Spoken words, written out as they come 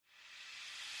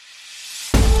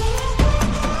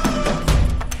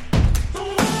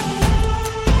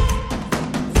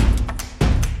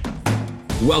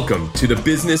Welcome to the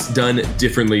Business Done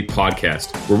Differently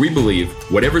podcast, where we believe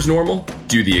whatever's normal,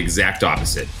 do the exact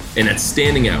opposite, and that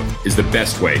standing out is the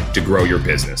best way to grow your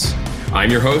business.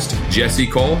 I'm your host, Jesse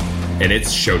Cole, and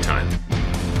it's showtime.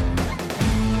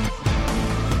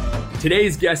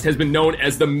 Today's guest has been known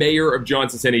as the mayor of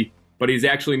Johnson City, but he's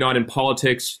actually not in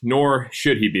politics, nor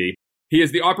should he be. He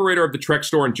is the operator of the Trek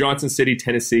store in Johnson City,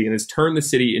 Tennessee, and has turned the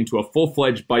city into a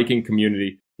full-fledged biking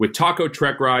community with taco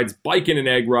trek rides, bike-in and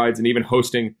egg rides, and even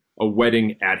hosting a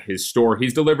wedding at his store.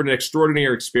 He's delivered an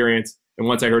extraordinary experience, and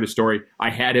once I heard his story, I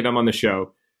had him on the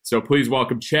show. So please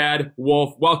welcome Chad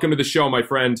Wolf. Welcome to the show, my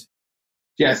friend.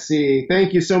 Jesse,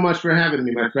 thank you so much for having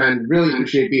me, my friend. Really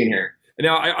appreciate being here.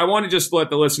 Now, I want to just let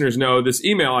the listeners know this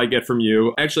email I get from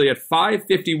you, actually at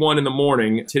 5:51 in the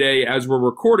morning today as we're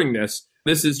recording this.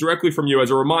 This is directly from you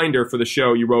as a reminder for the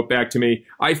show. You wrote back to me,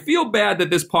 I feel bad that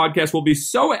this podcast will be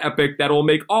so epic that it will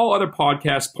make all other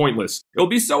podcasts pointless. It will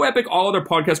be so epic all other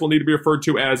podcasts will need to be referred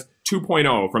to as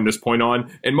 2.0 from this point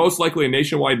on, and most likely a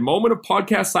nationwide moment of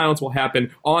podcast silence will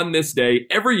happen on this day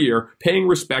every year, paying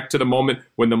respect to the moment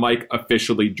when the mic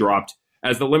officially dropped.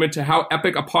 As the limit to how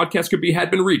epic a podcast could be had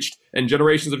been reached, and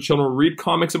generations of children will read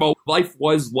comics about what life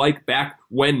was like back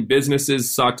when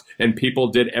businesses sucked and people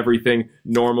did everything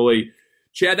normally.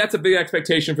 Chad, that's a big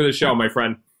expectation for the show, my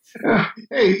friend.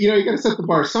 Hey, you got to set the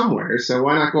bar somewhere, so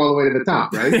why not go all the way to the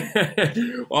top,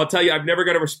 right? Well, I'll tell you, I've never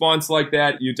got a response like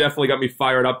that. You definitely got me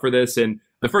fired up for this. And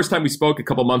the first time we spoke a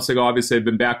couple months ago, obviously I've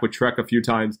been back with Trek a few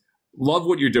times. Love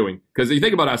what you're doing. Because you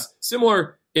think about us,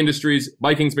 similar industries,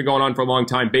 biking's been going on for a long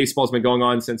time. Baseball's been going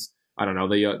on since, I don't know,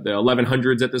 the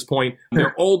 1100s at this point.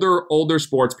 They're older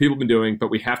sports people have been doing, but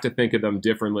we have to think of them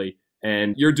differently.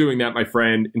 And you're doing that, my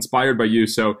friend, inspired by you.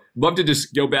 So love to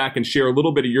just go back and share a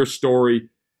little bit of your story,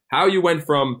 how you went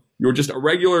from you were just a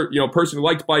regular person who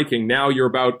liked biking. Now you're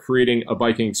about creating a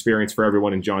biking experience for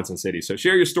everyone in Johnson City. So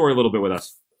share your story a little bit with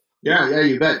us. Yeah,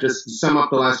 you bet. Just sum up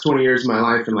the last 20 years of my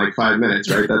life in like 5 minutes,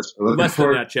 right? That's less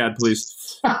than that, Chad,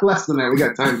 please. Less than that. We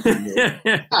got time for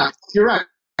you. You're right.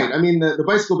 I mean, the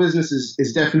bicycle business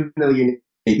is definitely unique.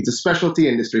 It's a specialty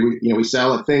industry. We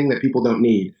sell a thing that people don't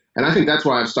need. And I think that's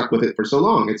why I've stuck with it for so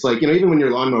long. It's like, even when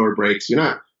your lawnmower breaks, you're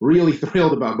not really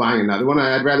thrilled about buying another one.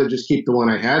 I'd rather just keep the one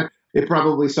I had. It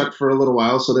probably sucked for a little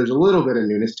while, so there's a little bit of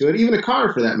newness to it. Even a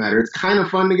car, for that matter. It's kind of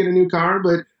fun to get a new car,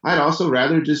 but I'd also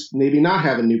rather just maybe not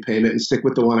have a new payment and stick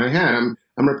with the one I had. I'm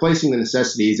replacing the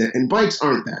necessities, and bikes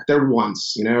aren't that. They're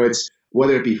wants. It's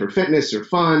whether it be for fitness or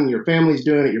fun, your family's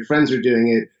doing it, your friends are doing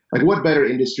it. Like, what better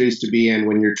industries to be in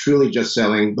when you're truly just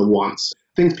selling the wants,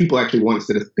 things people actually want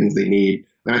instead of things they need.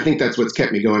 And I think that's what's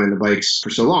kept me going in the bikes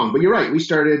for so long. But you're right.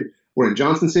 We're in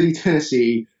Johnson City,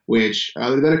 Tennessee, which,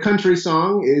 other than a country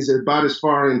song, is about as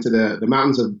far into the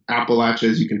mountains of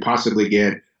Appalachia as you can possibly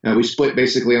get. We split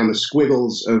basically on the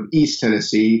squiggles of East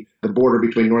Tennessee, the border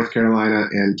between North Carolina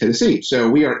and Tennessee. So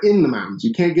we are in the mountains.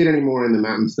 You can't get any more in the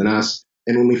mountains than us.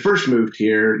 And when we first moved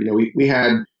here, we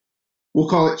had, we'll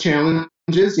call it challenges.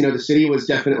 The city was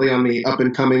definitely on the up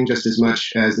and coming just as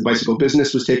much as the bicycle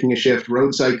business was taking a shift.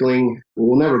 Road cycling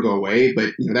will never go away,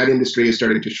 but that industry is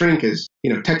starting to shrink as,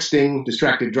 texting,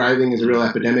 distracted driving is a real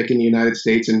epidemic in the United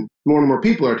States, and more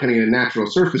people are turning to natural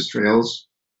surface trails,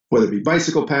 whether it be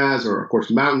bicycle paths or, of course,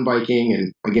 mountain biking.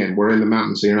 And again, we're in the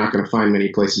mountains, so you're not going to find many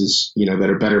places, that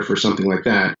are better for something like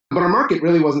that. But our market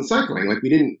really wasn't cycling. Like, we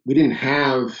didn't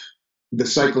have the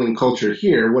cycling culture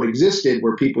here. What existed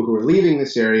were people who were leaving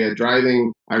this area,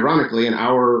 driving, ironically, an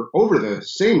hour over the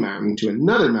same mountain to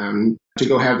another mountain to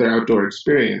go have their outdoor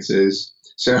experiences.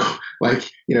 So,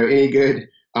 any good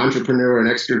entrepreneur and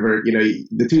extrovert,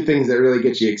 the two things that really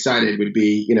get you excited would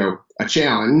be, a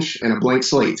challenge and a blank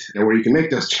slate, where you can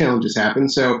make those challenges happen.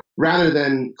 So rather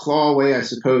than claw away, I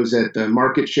suppose, at the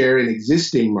market share in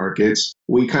existing markets,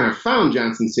 we kind of found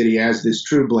Johnson City as this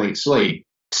true blank slate.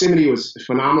 Proximity was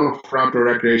phenomenal for outdoor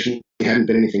recreation. There hadn't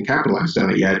been anything capitalized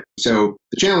on it yet. So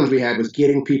the challenge we had was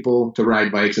getting people to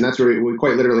ride bikes. And that's where we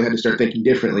quite literally had to start thinking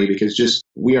differently, because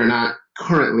we are not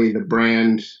currently the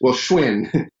brand. Well,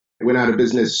 Schwinn went out of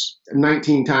business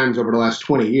 19 times over the last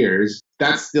 20 years.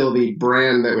 That's still the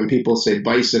brand that when people say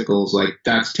bicycles, like,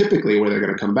 that's typically where they're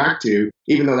going to come back to,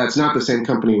 even though that's not the same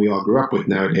company we all grew up with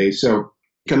nowadays. So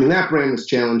becoming that brand was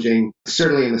challenging,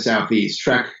 certainly in the Southeast.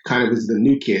 Trek kind of is the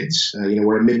new kids.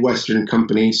 We're a Midwestern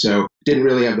company, so didn't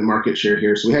really have the market share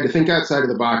here. So we had to think outside of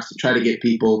the box to try to get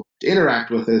people to interact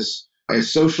with us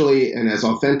as socially and as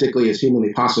authentically as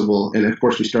humanly possible. And of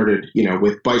course, we started,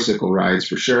 with bicycle rides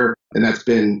for sure. And that's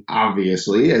been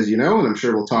obviously, as you know, and I'm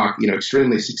sure we'll talk,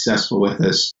 extremely successful with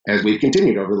us as we've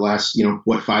continued over the last,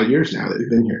 5 years now that we've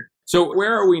been here. So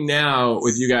where are we now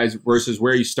with you guys versus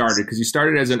where you started? Because you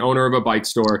started as an owner of a bike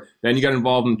store, then you got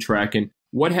involved in Trek. And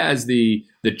what has the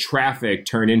traffic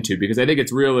turned into? Because I think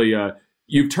it's really,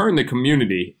 you've turned the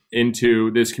community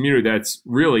into this community that's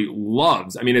really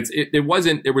loves. I mean, there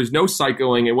was no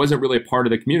cycling. It wasn't really a part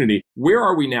of the community. Where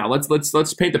are we now?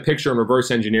 Let's paint the picture and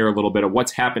reverse engineer a little bit of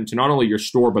what's happened to not only your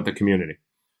store, but the community.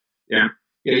 Yeah.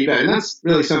 Yeah, you bet. And that's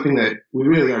really something that we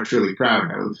really are truly proud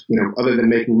of, other than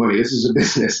making money. This is a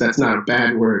business. That's not a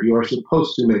bad word. You are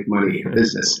supposed to make money in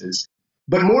businesses.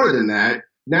 But more than that,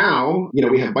 now,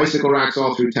 we have bicycle racks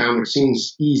all through town, which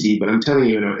seems easy, but I'm telling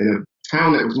you, in a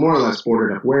town that was more or less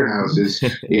boarded up warehouses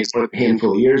a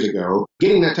handful of years ago,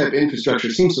 getting that type of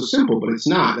infrastructure seems so simple, but it's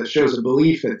not. That shows a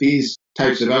belief that these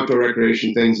types of outdoor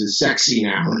recreation things is sexy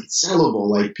now. Like, it's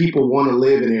sellable. Like, people want to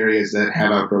live in areas that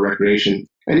have outdoor recreation.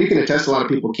 And you can attest, a lot of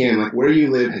people can. Like, where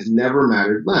you live has never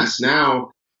mattered less.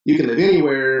 Now, you can live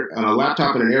anywhere on a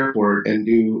laptop in an airport and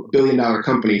do $1 billion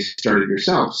companies started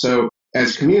yourself. So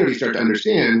as communities start to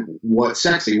understand what's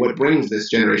sexy, what brings this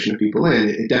generation of people in,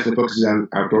 it definitely focuses on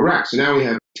outdoor rec. So now we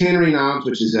have Tannery Knobs,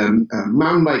 which is a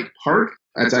mountain bike park.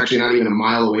 That's actually not even a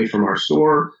mile away from our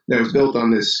store. That was built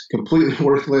on this completely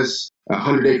worthless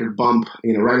 100-acre bump,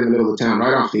 right in the middle of the town,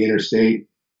 right off the interstate.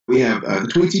 We have the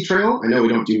Tweetsie Trail. I know we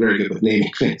don't do very good with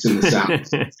naming things in the South.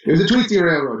 It was the Tweetsie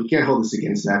Railroad. You can't hold us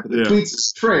against that. But the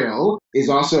Tweetsie Trail is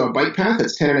also a bike path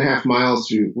that's 10.5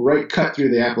 miles cut through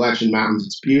the Appalachian Mountains.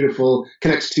 It's beautiful.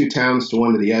 Connects two towns to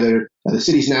one to the other. The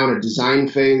city's now in a design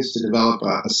phase to develop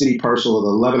a city parcel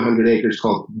of 1,100 acres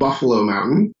called Buffalo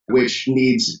Mountain, which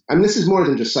needs, this is more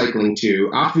than just cycling too.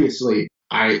 Obviously,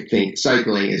 I think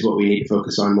cycling is what we need to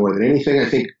focus on more than anything. I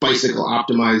think Bicycle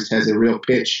Optimized has a real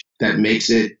pitch that makes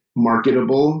it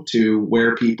marketable to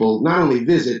where people not only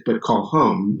visit, but call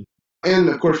home. And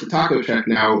of course, the Taco Trek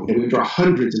now, we draw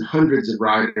hundreds and hundreds of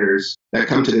riders that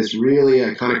come to this really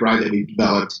iconic ride that we've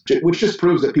developed, which just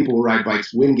proves that people will ride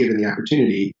bikes when given the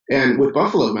opportunity. And with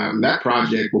Buffalo Mountain, that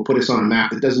project will put us on a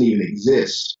map that doesn't even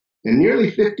exist. And nearly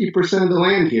 50% of the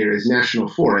land here is national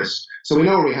forest. So we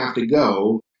know where we have to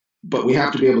go, but we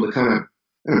have to be able to kind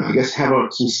of, have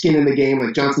some skin in the game.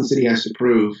 Like Johnson City has to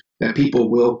prove that people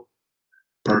will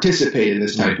participate in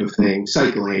this type of thing,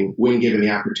 cycling, when given the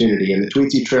opportunity. And the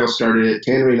Tweetsie Trail started it.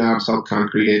 Tannery Knobs helped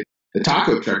concrete it. The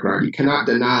Taco Trek ride, you cannot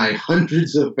deny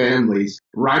hundreds of families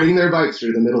riding their bikes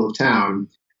through the middle of town.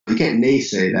 You can't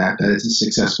naysay that it's a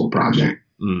successful project.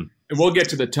 And we'll get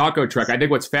to the Taco Trek. I think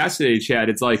what's fascinating, Chad,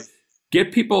 it's like,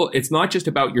 get people, it's not just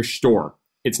about your store.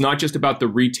 It's not just about the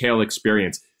retail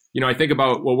experience. I think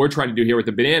about what we're trying to do here with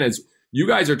the Bananas. You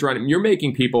guys you're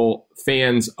making people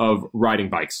fans of riding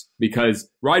bikes, because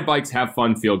ride bikes, have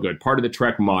fun, feel good. Part of the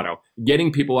Trek motto,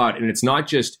 getting people out. And it's not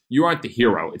just, you aren't the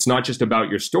hero. It's not just about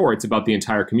your store. It's about the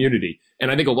entire community. And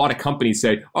I think a lot of companies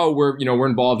say, oh, we're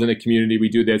involved in the community. We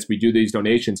do this, we do these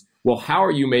donations. Well, how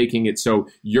are you making it so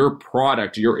your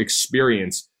product, your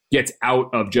experience gets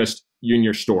out of just you in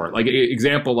your store? Like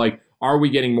example, are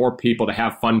we getting more people to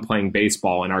have fun playing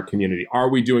baseball in our community? Are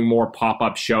we doing more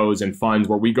pop-up shows and funds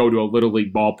where we go to a Little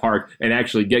League ballpark and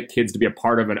actually get kids to be a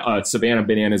part of a Savannah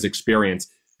Bananas experience?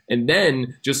 And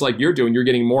then, just like you're doing, you're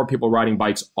getting more people riding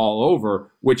bikes all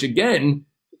over, which again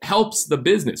helps the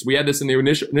business. We had this in the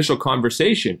initial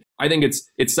conversation. I think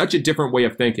it's such a different way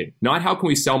of thinking. Not how can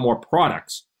we sell more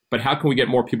products, but how can we get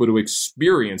more people to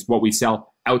experience what we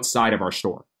sell outside of our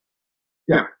store?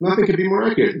 Yeah, nothing could be more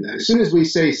accurate than that. As soon as we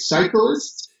say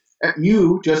cyclists,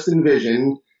 you just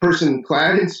envision a person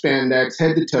clad in spandex,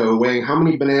 head to toe, weighing how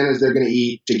many bananas they're going to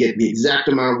eat to get the exact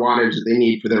amount of wattage that they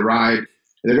need for their ride. And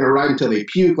they're going to ride until they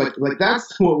puke. Like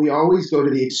that's what we always go to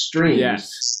the extremes.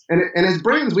 Yes. And as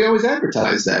brands, we always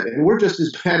advertise that. And we're just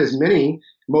as bad as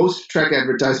most Trek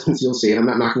advertisements you'll see. And I'm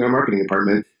not knocking our marketing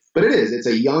department. But it is. It's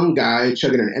a young guy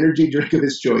chugging an energy drink of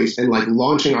his choice and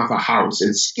launching off a house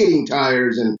and skidding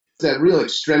tires and that real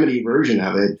extremity version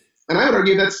of it. And I would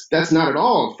argue that's not at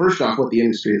all, first off, what the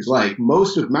industry is like.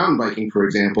 Most of mountain biking, for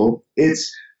example,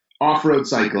 it's off-road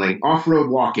cycling,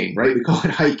 off-road walking, right? We call it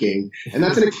hiking. And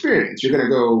that's an experience. You're going to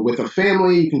go with a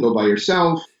family. You can go by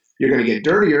yourself. You're going to get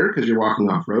dirtier because you're walking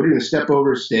off-road. You're going to step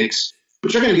over sticks.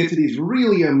 But you're going to get to these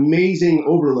really amazing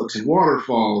overlooks and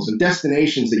waterfalls and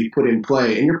destinations that you put in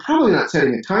play. And you're probably not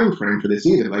setting a time frame for this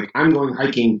either. Like, I'm going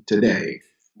hiking today.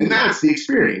 And that's the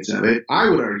experience of it. I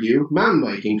would argue mountain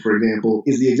biking, for example,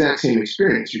 is the exact same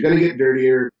experience. You're going to get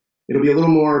dirtier. It'll be a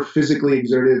little more physically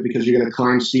exertive because you're going to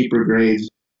climb steeper grades.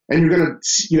 And you're going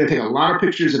to take a lot of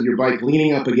pictures of your bike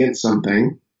leaning up against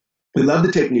something. We love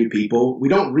to take new people. We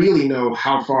don't really know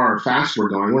how far or fast we're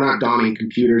going. We're not donning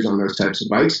computers on those types of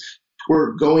bikes.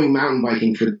 we're going mountain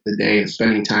biking for the day and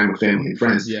spending time with family and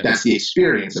friends. Yeah. That's the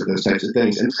experience of those types of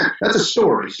things. And that's a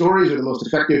story. Stories are the most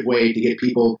effective way to get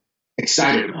people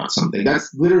excited about something.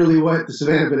 That's literally what the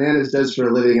Savannah Bananas does for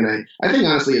a living. And I think,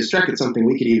 honestly, as Trek, it's something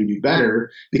we could even do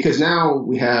better, because now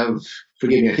we have,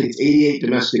 forgive me, I think it's 88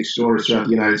 domestic stores throughout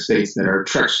the United States that are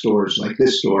Trek stores like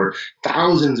this store,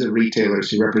 thousands of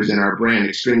retailers who represent our brand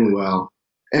extremely well.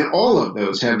 And all of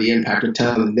those have the impact of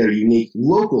telling their unique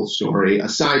local story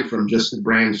aside from just the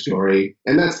brand story.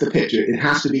 And that's the pitch. It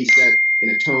has to be set in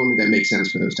a tone that makes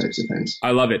sense for those types of things.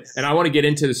 I love it. And I want to get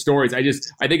into the stories. I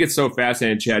think it's so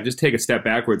fascinating, Chad. Just take a step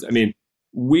backwards. I mean,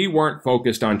 we weren't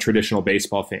focused on traditional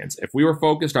baseball fans. If we were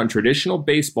focused on traditional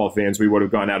baseball fans, we would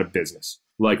have gone out of business,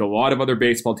 like a lot of other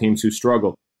baseball teams who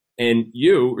struggle. And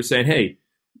you were saying, hey,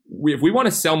 if we want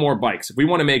to sell more bikes, if we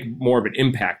want to make more of an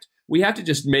impact, we have to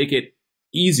just make it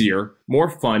easier, more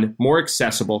fun, more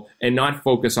accessible, and not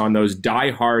focus on those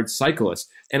die-hard cyclists.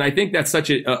 And I think that's such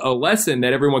a lesson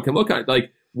that everyone can look at.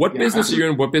 Like, what business are you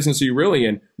in? What business are you really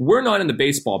in? We're not in the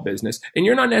baseball business, and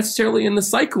you're not necessarily in the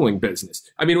cycling business.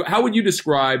 I mean, how would you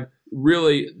describe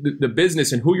really the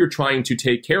business and who you're trying to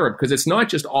take care of? Because it's not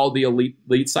just all the elite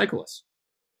cyclists.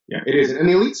 Yeah, it is. And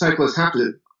the elite cyclists have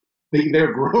to,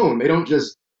 they're grown. They don't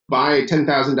just buy a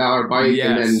 $10,000 bike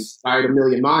and then ride 1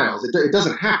 million miles. It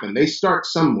doesn't happen. They start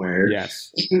somewhere.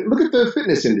 Yes. Look at the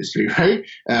fitness industry, right?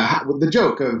 The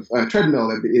joke of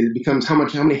treadmill, it becomes how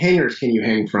many hangers can you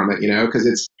hang from it? Because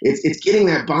it's getting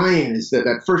that buy-in. Is that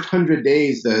first 100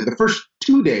 days, the first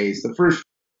 2 days, the first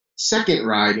second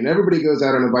ride, and everybody goes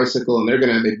out on a bicycle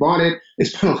and they bought it, they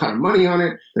spent a lot of money on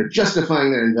it, they're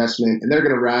justifying their investment, and they're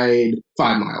going to ride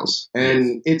 5 miles,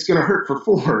 and it's going to hurt for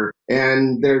 4,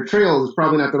 and their trail is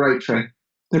probably not the right trail.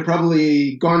 They're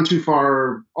probably gone too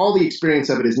far. All the experience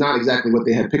of it is not exactly what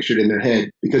they had pictured in their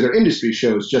head, because our industry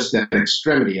shows just that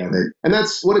extremity of it. And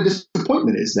that's what a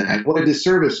disappointment is, that what a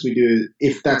disservice we do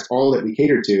if that's all that we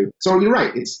cater to. So you're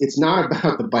right. It's not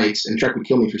about the bikes, and Trek would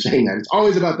kill me for saying that. It's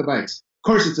always about the bikes. Of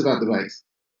course it's about the bikes,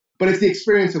 but it's the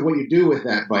experience of what you do with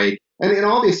that bike. And in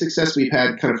all the success we've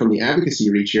had kind of from the advocacy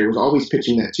reach here was always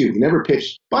pitching that too. We never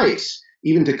pitched bikes,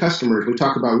 even to customers. We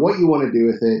talk about what you want to do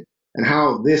with it and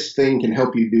how this thing can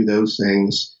help you do those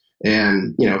things.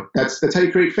 And, that's how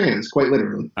you create fans, quite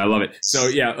literally. I love it. So,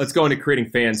 yeah, let's go into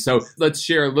creating fans. So let's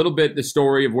share a little bit the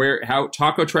story of how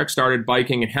Taco Trek started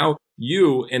biking and how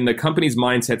you and the company's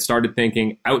mindset started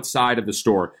thinking outside of the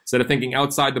store. Instead of thinking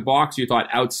outside the box, you thought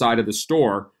outside of the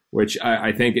store, which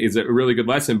I think is a really good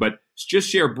lesson. But just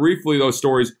share briefly those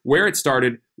stories, where it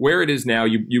started, where it is now.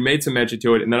 You made some mention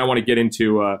to it, and then I want to get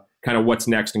into kind of what's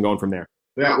next and going from there.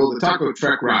 Yeah, well, the Taco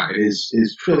Trek ride is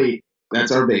really,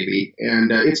 that's our baby.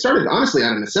 And it started, honestly,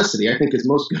 out of necessity. I think as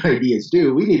most good ideas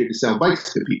do, we needed to sell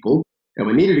bikes to people, and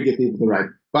we needed to get people to ride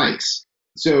bikes.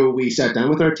 So we sat down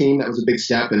with our team. That was a big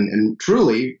step, and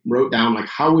truly wrote down,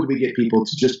 how would we get people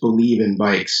to just believe in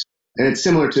bikes? And it's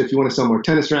similar to, if you want to sell more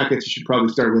tennis rackets, you should probably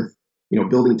start with,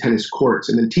 building tennis courts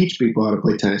and then teach people how to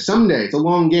play tennis. Someday, it's a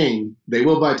long game, they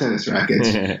will buy tennis rackets.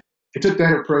 It took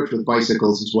that approach with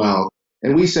bicycles as well.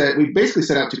 And we basically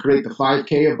set out to create the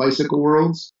 5K of bicycle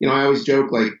worlds. I always joke,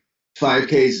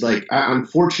 5Ks,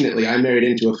 unfortunately, I married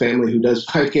into a family who does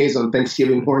 5Ks on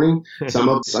Thanksgiving morning. Some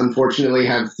of us, unfortunately,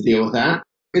 have to deal with that.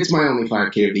 It's my only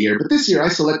 5K of the year. But this year, I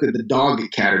selected the dog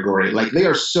category. They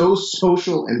are so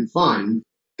social and fun.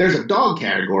 There's a dog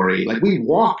category. We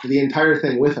walked the entire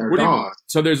thing with our dogs.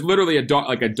 So there's literally a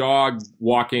dog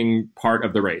walking part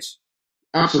of the race.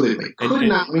 Absolutely.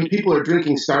 People are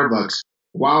drinking Starbucks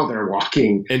while they're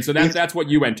walking. And so that's what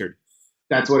you entered.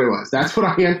 That's what it was. That's what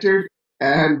I entered.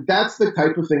 And that's the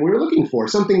type of thing we were looking for.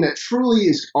 Something that truly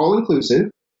is all-inclusive,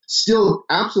 still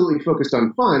absolutely focused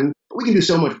on fun, but we can do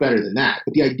so much better than that.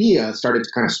 But the idea started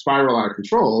to kind of spiral out of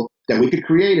control, that we could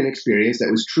create an experience that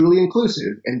was truly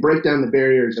inclusive and break down the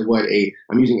barriers of what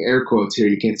I'm using air quotes here,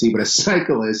 you can't see, but a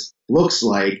cyclist looks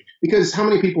like. Because how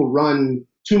many people run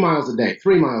 2 miles a day,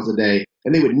 3 miles a day,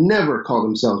 and they would never call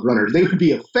themselves runners? They would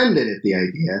be offended at the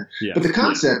idea. Yes. But the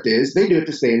concept is they do it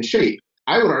to stay in shape.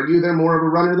 I would argue they're more of a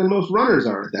runner than most runners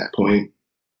are at that point.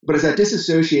 But it's that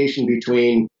disassociation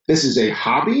between this is a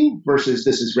hobby versus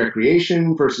this is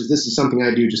recreation versus this is something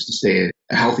I do just to stay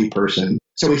a healthy person.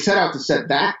 So we set out to set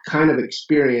that kind of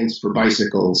experience for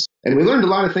bicycles. And we learned a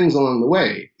lot of things along the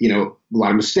way. A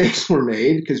lot of mistakes were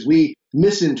made because we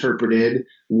misinterpreted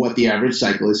what the average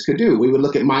cyclist could do. We would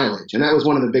look at mileage, and that was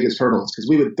one of the biggest hurdles, because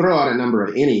we would throw out a number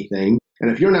of anything.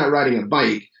 And if you're not riding a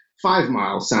bike, 5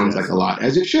 miles sounds like a lot,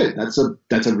 as it should. That's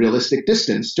a realistic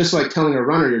distance. Just like telling a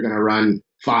runner you're going to run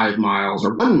 5 miles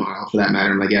or 1 mile for that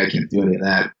matter. I'm like, yeah, I can't do any of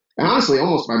that. And honestly,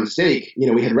 almost by mistake,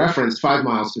 we had referenced 5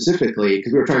 miles specifically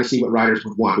because we were trying to see what riders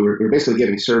would want. We were basically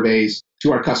giving surveys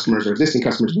to our customers, our existing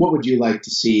customers. What would you like to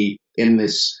see in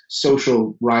this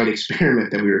social ride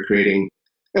experiment that we were creating?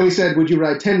 And we said, would you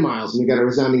ride 10 miles? And we got a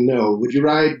resounding no. Would you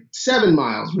ride 7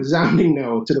 miles? Resounding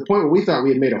no, to the point where we thought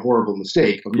we had made a horrible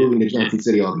mistake of moving to Johnson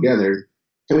City altogether.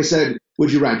 And we said,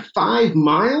 would you ride 5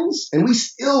 miles? And we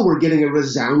still were getting a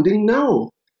resounding no.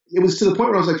 It was to the point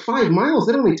where I was like, 5 miles?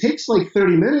 That only takes like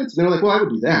 30 minutes. And they were like, well, I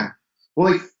would do that.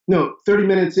 Well, like, no, 30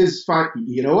 minutes is 5.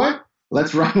 You know what?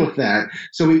 Let's run with that.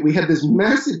 So we had this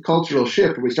massive cultural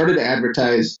shift where we started to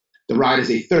advertise the ride as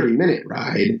a 30-minute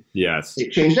ride. Yes.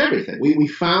 It changed everything. We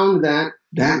found that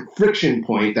friction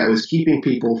point that was keeping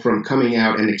people from coming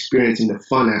out and experiencing the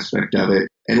fun aspect of it.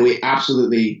 And we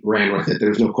absolutely ran with it. There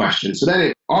was no question. So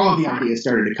then all of the ideas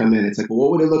started to come in. It's like, well,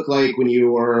 what would it look like when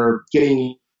you were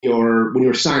when you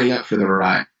were signing up for the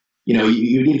ride? You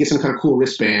need to get some kind of cool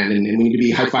wristband, and we need to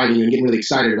be high-fiving you and getting really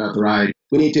excited about the ride.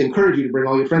 We need to encourage you to bring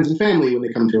all your friends and family when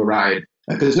they come to a ride.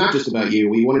 Because it's not just about you.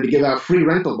 We wanted to give out free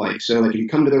rental bikes. So like if you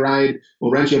come to the ride,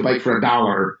 we'll rent you a bike for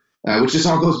 $1, which just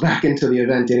all goes back into the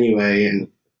event anyway. And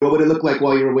what would it look like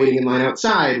while you were waiting in line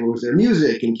outside? Was there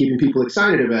music and keeping people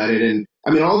excited about it? And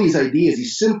I mean, all these ideas,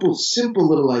 these simple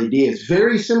little ideas,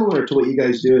 very similar to what you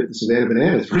guys do at the Savannah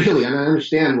Bananas, really. And I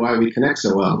understand why we connect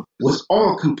so well. Was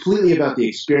all completely about the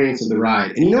experience of the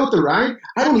ride. And you know what, the ride?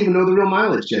 I don't even know the real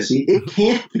mileage, Jesse. It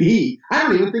can't be. I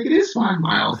don't even think it is 5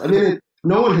 miles. I mean,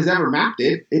 no one has ever mapped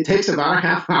it. It takes about a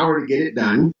half hour to get it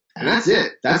done. And that's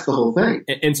it. That's the whole thing.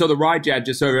 And so the ride, Jad,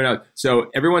 just so everyone knows,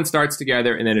 so everyone starts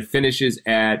together and then it finishes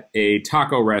at a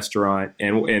taco restaurant.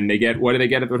 And they get, what do they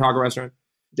get at the taco restaurant?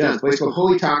 Yeah, it's a place called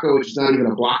Holy Taco, which is not even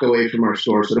a block away from our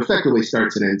store. So it effectively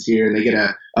starts and ends here. And they get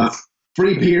a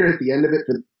free beer at the end of it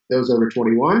for those over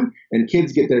 21. And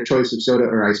kids get their choice of soda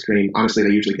or ice cream. Honestly, they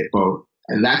usually get both.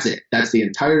 And that's it. That's the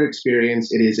entire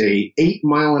experience. It is a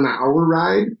 8-mile-an-hour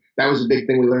ride. That was a big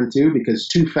thing we learned too, because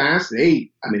too fast,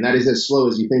 that is as slow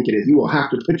as you think it is. You will have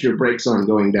to put your brakes on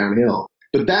going downhill.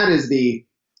 But that is the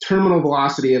terminal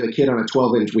velocity of a kid on a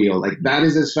 12-inch wheel. Like that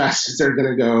is as fast as they're going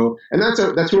to go. And that's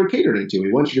what we're catering to.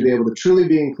 We want you to be able to truly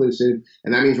be inclusive.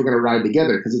 And that means we're going to ride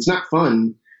together, because it's not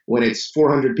fun when it's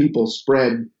 400 people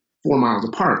spread 4 miles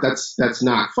apart. That's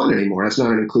not fun anymore. That's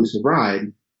not an inclusive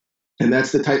ride. And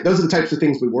those are the types of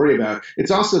things we worry about.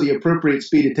 It's also the appropriate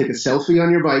speed to take a selfie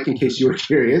on your bike, in case you were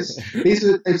curious. These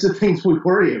are the types of things we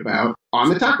worry about on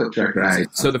the taco truck ride.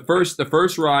 So the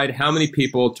first ride, how many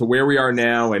people to where we are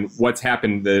now, and what's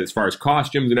happened as far as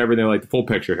costumes and everything, like the full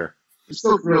picture here? I'm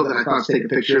so thrilled that I thought to take a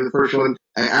picture of the first one.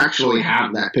 I actually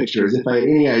have that picture as if I had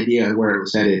any idea where it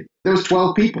was headed. There was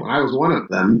 12 people, and I was one of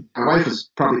them. My wife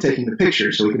was probably taking the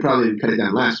picture, so we could probably cut it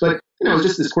down less. But it was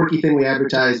just this quirky thing we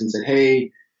advertised and said,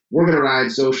 hey, we're going to ride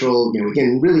social.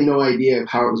 Again, really no idea of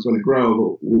how it was going to grow,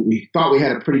 but we thought we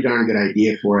had a pretty darn good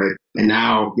idea for it. And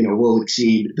now, we'll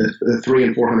exceed the 300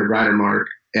 and 400 rider mark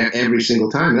every single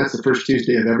time. And that's the first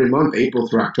Tuesday of every month, April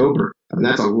through October. I mean,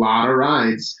 that's a lot of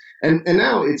rides. And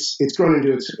now it's grown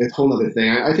into its whole other thing.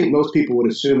 I think most people would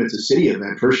assume it's a city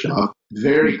event, first off.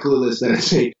 Very clueless that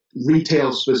it's a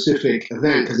retail-specific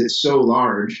event because it's so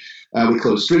large. We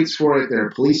close streets for it. There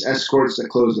are police escorts that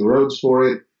close the roads for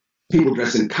it. People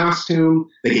dress in costume.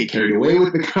 They get carried away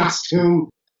with the costume.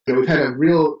 We've had a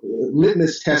real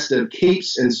litmus test of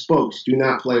capes and spokes do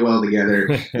not play well together.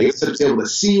 It's able to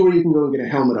see where you can go and get a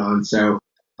helmet on. So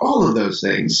all of those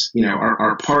things,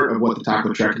 are part of what the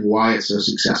taco truck and why it's so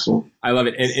successful. I love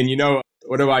it. And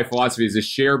one of my philosophies is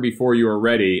share before you are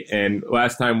ready. And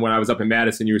last time when I was up in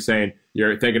Madison, you were saying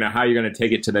you're thinking of how you're going to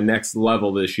take it to the next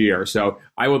level this year. So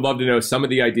I would love to know some of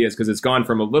the ideas, because it's gone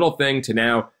from a little thing to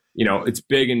now, it's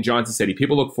big in Johnson City.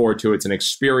 People look forward to it. It's an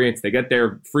experience. They get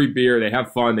their free beer. They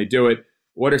have fun. They do it.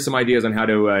 What are some ideas on how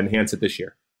to enhance it this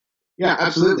year? Yeah,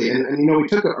 absolutely. And we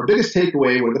took our biggest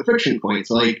takeaway were the friction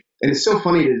points. And it's so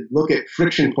funny to look at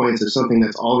friction points of something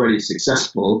that's already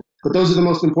successful, but those are the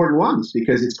most important ones,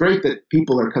 because it's great that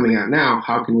people are coming out now.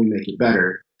 How can we make it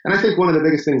better? And I think one of the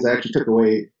biggest things I actually took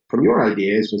away from your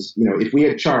ideas was, if we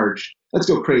had charged, let's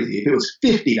go crazy. If it was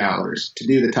 $50 to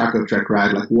do the taco truck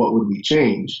ride, what would we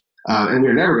change? And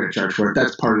we're never going to charge for it.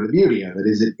 That's part of the beauty of it,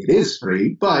 is it is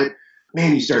free, but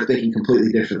man, you start thinking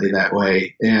completely differently that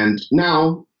way. And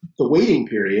now the waiting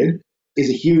period is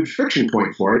a huge friction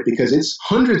point for it, because it's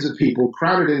hundreds of people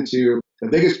crowded into the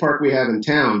biggest park we have in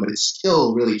town, but it's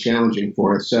still really challenging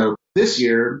for us. So this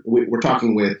year, we're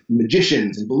talking with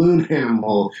magicians and balloon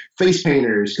animal, face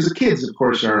painters, because the kids, of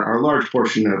course, are a large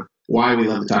portion of why we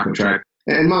love the taco truck.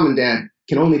 And mom and dad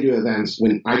can only do events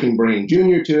when I can bring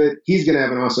Junior to it. He's going to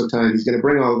have an awesome time. He's going to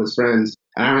bring all of his friends.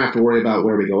 I don't have to worry about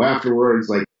where we go afterwards.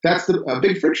 that's a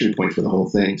big friction point for the whole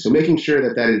thing. So making sure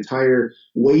that entire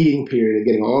waiting period of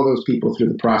getting all those people through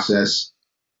the process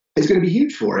is going to be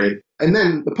huge for it. And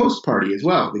then the post party as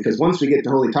well, because once we get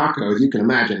to Holy Taco, as you can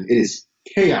imagine, it is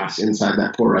chaos inside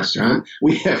that poor restaurant.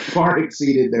 We have far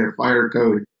exceeded their fire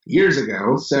code years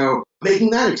ago. So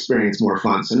making that experience more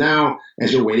fun. So now,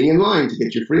 as you're waiting in line to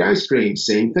get your free ice cream,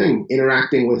 same thing,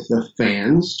 interacting with the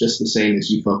fans just the same as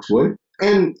you folks would.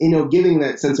 And, giving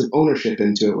that sense of ownership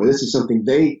into it, where this is something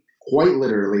they quite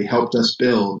literally helped us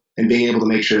build, and being able to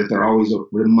make sure that they're always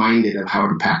reminded of how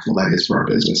impactful that is for our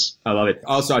business. I love it.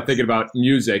 Also, I'm thinking about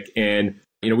music, and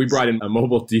we brought in a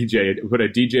mobile DJ, put a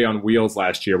DJ on wheels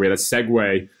last year. We had a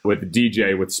Segway with a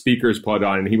DJ with speakers plugged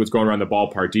on, and he was going around the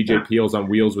ballpark. DJ Peels on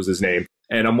Wheels was his name.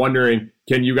 And I'm wondering,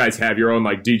 can you guys have your own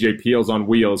like DJ Peels on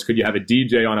Wheels? Could you have a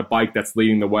DJ on a bike that's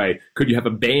leading the way? Could you have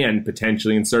a band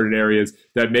potentially in certain areas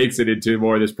that makes it into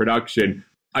more of this production?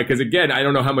 Because again, I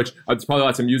don't know how much, it's probably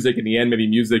lots of music in the end, maybe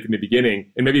music in the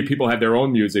beginning, and maybe people have their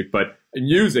own music, but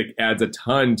music adds a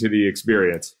ton to the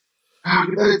experience.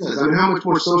 You bet it does. I mean, how much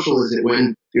more social is it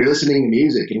when you're listening to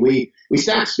music? And we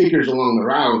stack speakers along the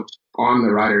route on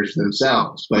the riders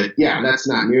themselves. But yeah, that's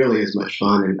not nearly as much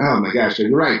fun. And oh my gosh,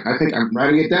 you're right. I think I'm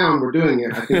writing it down. We're doing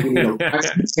it. I think we need a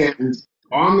licensed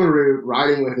on the route,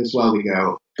 riding with us while we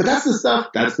go. But that's the stuff,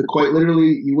 that's the quite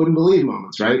literally you wouldn't believe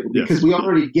moments, right? Because we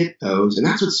already get those. And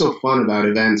that's what's so fun about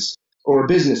events or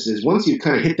businesses. Once you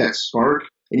kind of hit that spark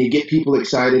and you get people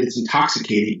excited, it's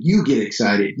intoxicating. You get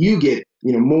excited. You get,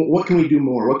 more, what can we do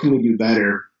more? What can we do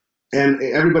better? And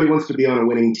everybody wants to be on a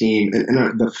winning team.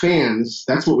 And the fans,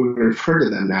 that's what we refer to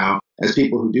them now as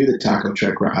people who do the Taco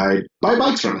Trek ride, buy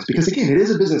bikes from us. Because again, it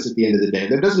is a business at the end of the day.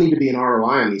 There doesn't need to be an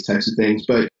ROI on these types of things.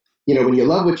 But, when you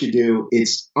love what you do,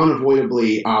 it's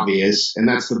unavoidably obvious. And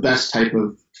that's the best type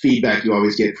of feedback you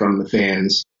always get from the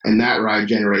fans. And that ride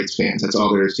generates fans. That's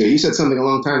all there is to it. You said something a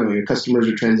long time ago. Your customers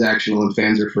are transactional and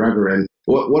fans are forever. And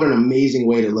what an amazing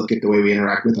way to look at the way we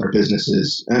interact with our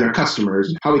businesses and our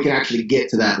customers, how we can actually get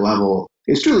to that level.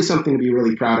 It's truly something to be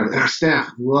really proud of. And our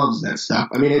staff loves that stuff.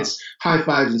 I mean, it's high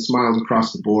fives and smiles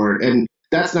across the board. And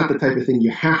that's not the type of thing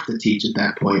you have to teach at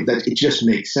that point. That it just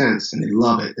makes sense. And they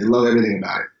love it. They love everything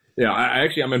about it. Yeah,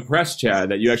 I'm impressed, Chad,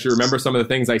 that you actually remember some of the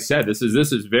things I said. This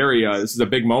is very this is a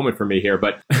big moment for me here.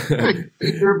 But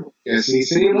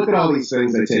see, look at all these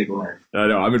things I take away.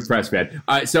 No, I'm impressed, man.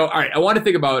 All right, I want to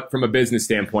think about from a business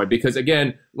standpoint, because again,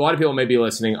 a lot of people may be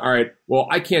listening. All right, well,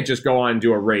 I can't just go on and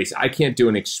do a race. I can't do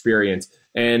an experience.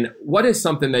 And what is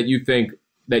something that you think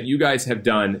that you guys have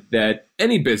done that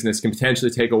any business can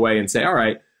potentially take away and say, all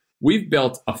right, we've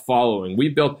built a following.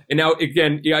 And now,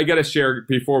 again, I got to share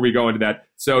before we go into that.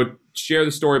 So share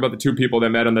the story about the two people that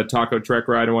met on the Taco Trek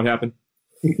ride and what happened.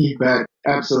 You bet.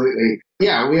 Absolutely.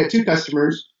 Yeah, we had two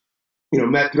customers,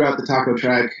 met throughout the Taco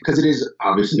Trek because it is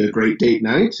obviously a great date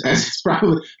night, as it's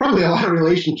probably a lot of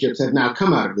relationships have now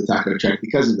come out of the Taco Trek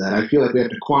because of that. I feel like we have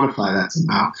to quantify that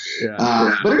somehow.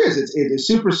 But it is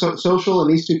super social,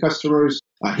 and these two customers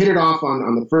hit it off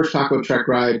on the first Taco Trek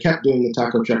ride, kept doing the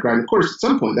Taco Trek ride. And of course, at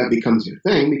some point that becomes your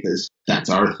thing because that's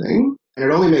our thing. And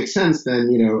it only makes sense then,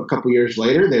 a couple years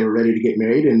later, they were ready to get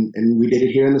married and we did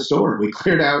it here in the store. We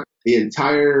cleared out the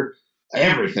entire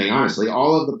everything, honestly,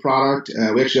 all of the product.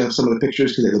 We actually have some of the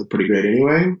pictures because they look pretty great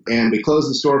anyway. And we closed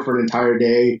the store for an entire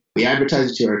day. We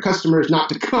advertised it to our customers not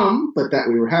to come, but that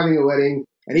we were having a wedding.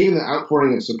 And even the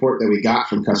outpouring of support that we got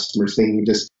from customers thinking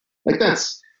just like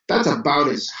that's about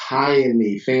as high in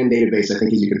the fan database, I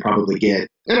think, as you can probably get.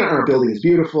 And our building is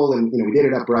beautiful, and we did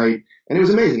it upright, and it was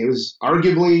amazing. It was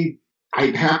arguably, I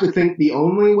have to think, the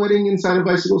only wedding inside a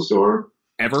bicycle store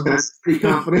ever. That's pretty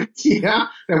confident. Yeah,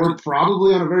 that we're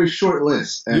probably on a very short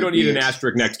list. You don't need an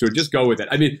asterisk next to it. Just go with it.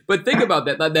 I mean, but think about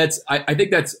that. I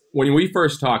think that's when we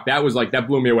first talked. That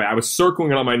blew me away. I was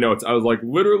circling it on my notes. I was like,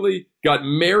 literally got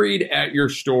married at your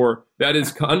store. That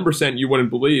is 100% you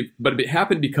wouldn't believe, but it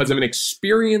happened because of an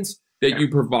experience that you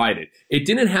provided. It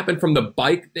didn't happen from the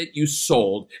bike that you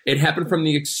sold. It happened from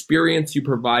the experience you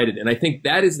provided. And I think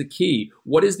that is the key.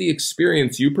 What is the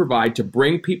experience you provide to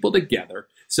bring people together?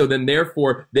 So then,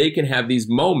 therefore, they can have these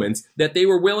moments that they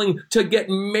were willing to get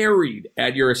married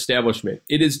at your establishment.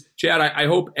 It is, Chad, I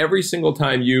hope every single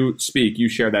time you speak, you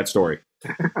share that story.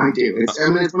 I do.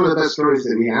 It's one of the best stories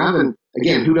that we have. And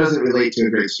again, who doesn't relate to a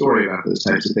great story about those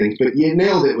types of things? But you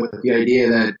nailed it with the idea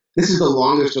that this is the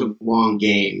longest of long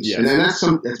games. Yes. And then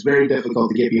that's very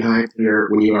difficult to get behind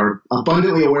when you are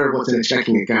abundantly aware of what's in a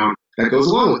checking account that goes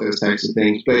along with those types of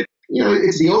things. But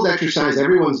it's the old exercise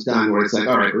everyone's done where it's like,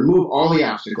 all right, remove all the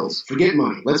obstacles, forget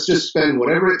money. Let's just spend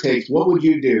whatever it takes. What would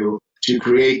you do to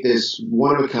create this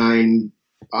one-of-a-kind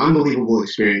unbelievable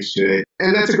experience to it.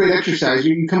 And that's a great exercise.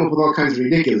 You come up with all kinds of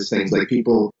ridiculous things, like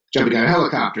people jumping out of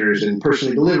helicopters and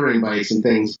personally delivering bikes and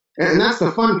things. And that's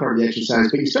the fun part of the exercise.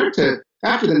 But you start to,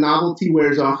 after the novelty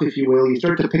wears off, if you will, you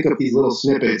start to pick up these little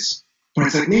snippets where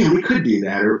it's like, man, we could do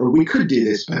that, or we could do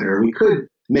this better, or we could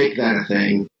make that a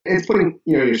thing. And it's putting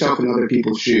yourself in other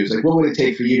people's shoes. Like, what would it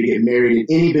take for you to get married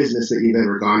in any business that you've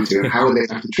ever gone to, and how would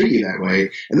they have to treat you that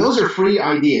way? And those are free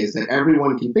ideas that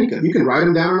everyone can think of. You can write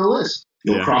them down on a list.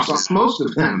 You'll cross off most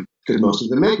of them because most of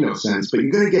them make no sense, but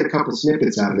you're going to get a couple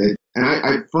snippets out of it. And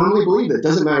I firmly believe that it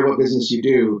doesn't matter what business you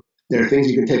do. There are things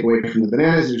you can take away from the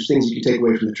bananas. There's things you can take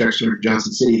away from the Trek store at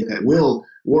Johnson City that will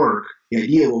work. The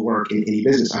idea will work in any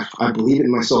business. I believe it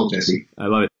in my soul, Jesse. I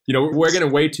love it. We're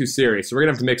getting way too serious, so we're going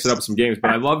to have to mix it up with some games.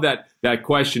 But I love that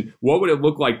question. What would it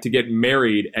look like to get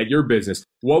married at your business?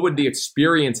 What would the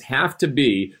experience have to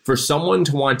be for someone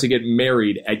to want to get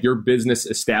married at your business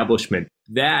establishment?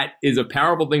 That is a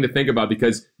powerful thing to think about,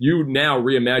 because you now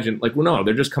reimagine, like, well, no,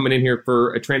 they're just coming in here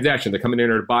for a transaction. They're coming in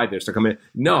here to buy this. They're coming in.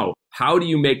 No. How do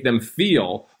you make them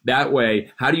feel that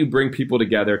way? How do you bring people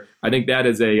together? I think that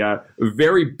is a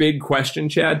very big question,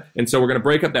 Chad. And so we're going to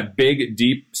break up that big,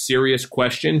 deep, serious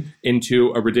question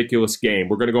into a ridiculous game.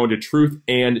 We're going to go into truth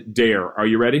and dare. Are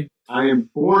you ready? I am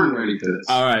born ready for this.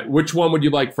 All right. Which one would you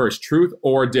like first, truth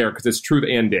or dare? Because it's truth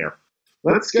and dare.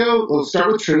 Let's go. We'll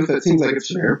start with truth. That seems like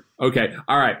it's fair. Okay.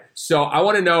 All right. So I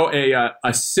want to know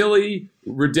a silly,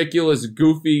 ridiculous,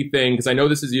 goofy thing, because I know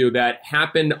this is you, that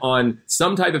happened on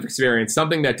some type of experience,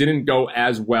 something that didn't go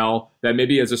as well, that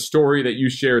maybe as a story that you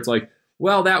share, it's like,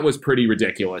 well, that was pretty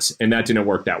ridiculous, and that didn't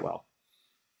work that well.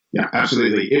 Yeah,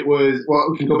 absolutely. It was, well,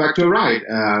 we can go back to a ride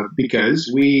because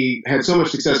we had so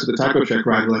much success with the Taco Trek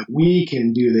ride. We're like, we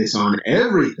can do this on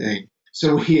everything.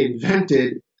 So we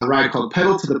invented a ride called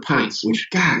Pedal to the Pints, which,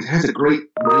 God, it has a great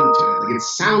ring to it. Like, it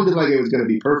sounded like it was going to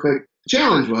be perfect. The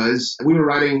challenge was we were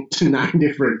riding to 9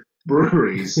 different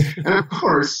breweries. And, of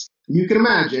course, you can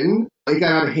imagine it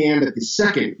got out of hand at the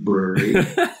second brewery.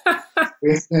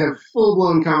 We have to have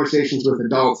full-blown conversations with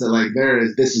adults that, like,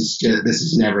 this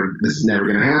is never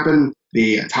going to happen.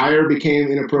 The attire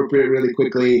became inappropriate really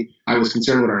quickly. I was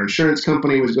concerned what our insurance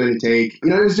company was going to take.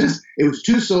 It was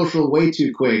too social, way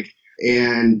too quick.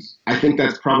 And I think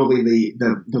that's probably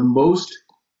the most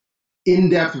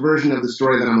in-depth version of the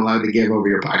story that I'm allowed to give over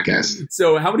your podcast.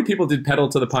 So how many people did Pedal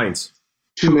to the Pints?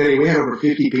 Too many. We had over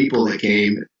 50 people that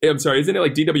came. I'm sorry, isn't it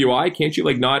like DWI? Can't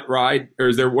you not ride?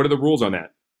 Or what are the rules on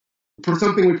that? For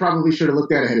something we probably should have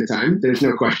looked at ahead of time. There's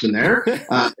no question there.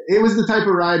 It was the type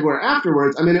of ride where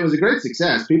afterwards, it was a great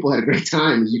success. People had a great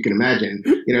time, as you can imagine.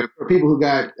 For people who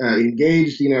got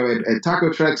engaged, at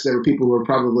Taco Treks, there were people who were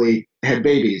probably had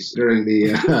babies during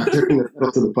the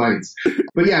Pedal to the Pints.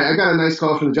 But yeah, I got a nice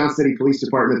call from the Johnson City Police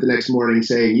Department the next morning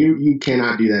saying, you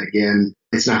cannot do that again.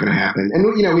 It's not going to happen.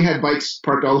 And, we had bikes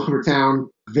parked all over town.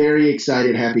 Very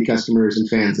excited, happy customers and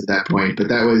fans at that point. But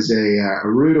that was a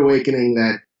rude awakening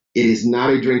that it is not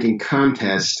a drinking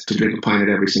contest to drink a pint at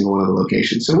every single one of the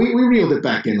locations. So we reeled it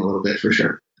back in a little bit for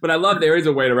sure. But I love there is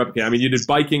a way to replicate. You did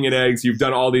biking and eggs. You've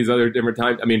done all these other different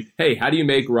times. Hey, how do you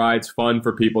make rides fun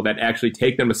for people that actually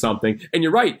take them to something? And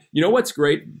you're right. You know what's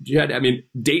great, Jed?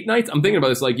 Date nights, I'm thinking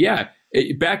about this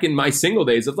back in my single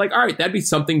days, it's like, all right, that'd be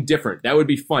something different. That would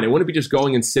be fun. It wouldn't be just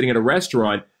going and sitting at a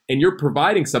restaurant and you're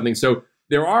providing something. So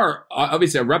there are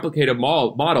obviously a replicative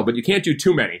model, but you can't do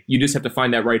too many. You just have to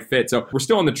find that right fit. So we're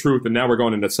still on the truth, and now we're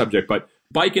going into the subject. But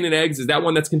biking and eggs, is that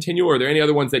one that's continual, or are there any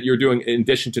other ones that you're doing in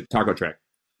addition to Taco Trek?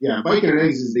 Yeah, biking and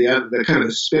eggs is the kind of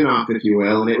the spin-off, if you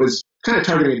will, and it was kind of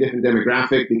targeting a different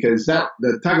demographic because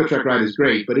the Taco Trek ride is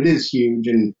great, but it is huge,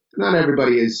 and not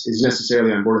everybody is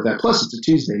necessarily on board with that. Plus, it's a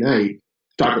Tuesday night.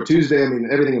 Taco Tuesday,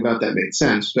 everything about that made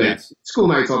sense. But yes. School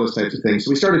nights, all those types of things.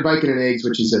 So we started Biking and Eggs,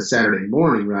 which is a Saturday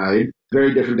morning ride.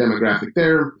 Very different demographic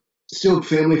there. Still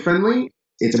family friendly.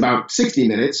 It's about 60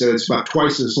 minutes, so it's about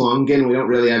twice as long. Again, we don't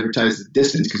really advertise the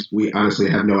distance because we honestly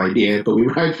have no idea, but we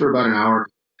ride for about an hour.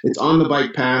 It's on the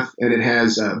bike path, and it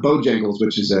has Bojangles,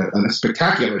 which is a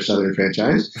spectacular Southern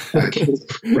franchise.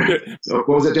 So what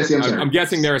was that, Jesse? I'm sorry. I'm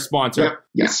guessing they're a sponsor.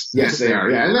 Yep. Yes, they are.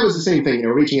 Yeah, and that was the same thing.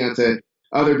 Reaching out to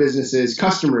other businesses,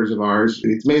 customers of ours.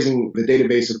 It's amazing the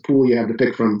database of pool you have to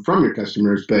pick from your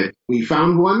customers. But we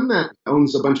found one that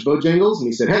owns a bunch of Bojangles, and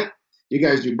we said, hey, you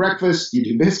guys do breakfast, you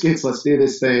do biscuits, let's do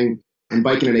this thing. And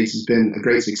Biking and Eggs has been a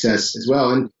great success as well.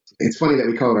 And it's funny that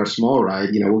we call it our small ride.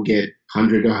 We'll get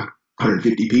 100 to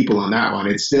 150 people on that one.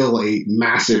 It's still a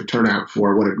massive turnout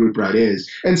for what a group ride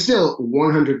is. And still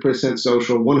 100%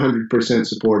 social, 100%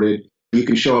 supported. You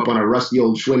can show up on a rusty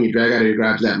old Schwinn you drag out of your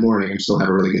garage that morning and still have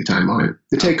a really good time on it.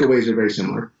 The takeaways are very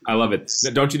similar. I love it.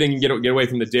 Don't you think you can get away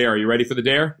from the dare? Are you ready for the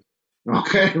dare?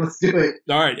 Okay, let's do it.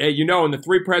 All right. Hey, in the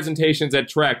 3 presentations at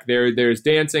Trek, there's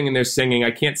dancing and there's singing. I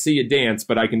can't see you dance,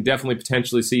 but I can definitely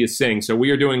potentially see you sing. So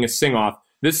we are doing a sing-off.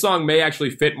 This song may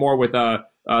actually fit more with the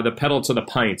pedal to the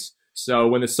pints. So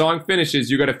when the song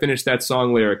finishes, you got to finish that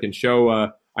song lyric and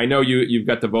show. I know you've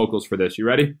got the vocals for this. You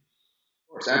ready? Of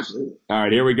course, absolutely. All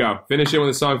right, here we go. Finish it when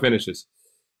the song finishes.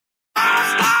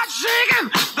 I start shaking,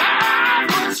 the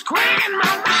heart was quaking,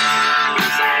 my mind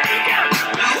was aching.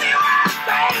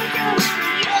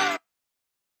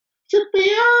 Should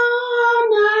be all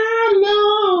night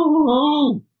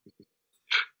long.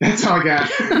 That's all I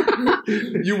got.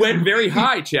 You went very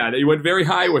high, Chad. You went very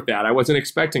high with that. I wasn't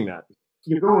expecting that.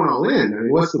 You're going all in. I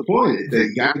mean, what's the point?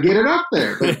 You got to get it up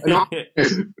there. But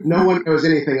no one knows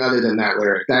anything other than that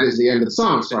lyric. That is the end of the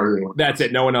song, as far as anyone. That's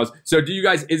it. No one else. So do you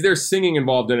guys, is there singing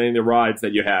involved in any of the rides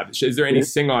that you have? Is there any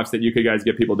sing-offs that you could guys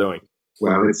get people doing?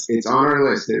 Well, it's on our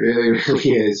list. It really,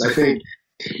 really is. I think,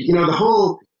 the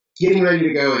whole getting ready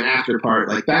to go and after part,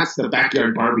 like that's the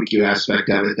backyard barbecue aspect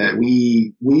of it that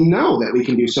we know that we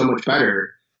can do so much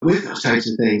better with those types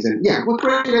of things. And yeah, what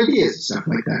great ideas and stuff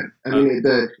like that. I mean,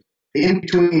 the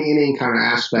in-between inning kind of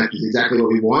aspect is exactly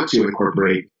what we want to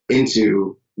incorporate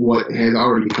into what has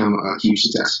already become a huge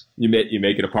success. You make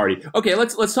it a party. Okay,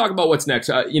 let's talk about what's next.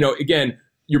 Again,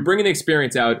 you're bringing the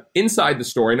experience out inside the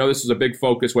store. I know this is a big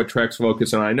focus, what Trek's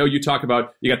focus on. I know you talk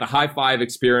about, you got the high five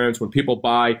experience when people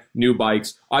buy new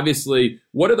bikes. Obviously,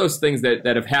 what are those things that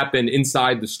have happened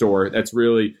inside the store that's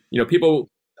really, people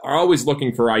are always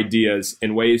looking for ideas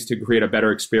and ways to create a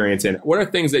better experience in. What are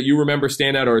things that you remember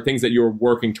stand out or things that you're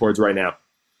working towards right now?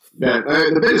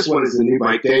 The biggest one is the new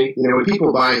bike day. When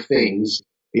people buy things,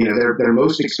 their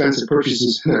most expensive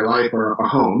purchases in their life are a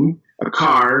home, a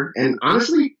car, and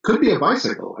honestly, could be a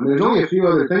bicycle. I mean, there's only a few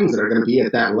other things that are going to be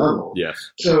at that level.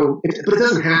 Yes. But it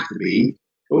doesn't have to be.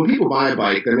 But when people buy a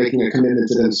bike, they're making a commitment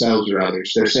to themselves or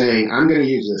others. They're saying, I'm going to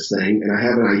use this thing, and I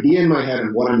have an idea in my head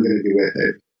of what I'm going to do with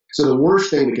it. So the worst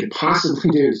thing we could possibly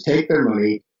do is take their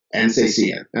money and say, see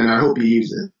ya. And I hope you use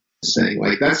this thing.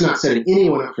 Like, that's not setting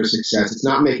anyone up for success. It's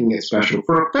not making it special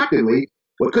for effectively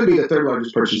what could be the third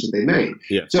largest purchase that they made.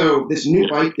 Yeah. So this new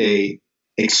bike day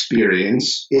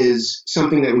experience is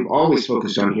something that we've always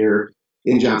focused on here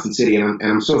in Johnson City. And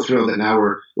I'm so thrilled that now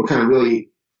we're kind of really,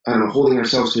 holding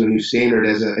ourselves to a new standard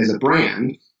as a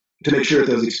brand to make sure that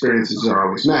those experiences are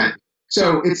always met.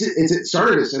 So it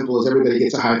started as simple as everybody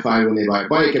gets a high five when they buy a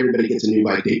bike. Everybody gets a new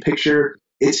bike day picture.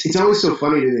 It's always so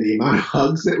funny to me the amount of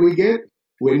hugs that we get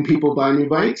when people buy new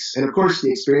bikes. And of course, the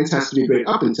experience has to be great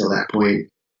up until that point.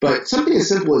 But something as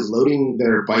simple as loading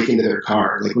their bike into their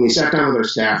car, like when we sat down with our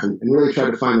staff and really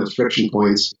tried to find those friction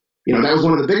points, that was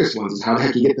one of the biggest ones, is how the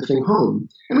heck you get the thing home.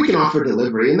 And we can offer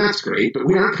delivery, and that's great, but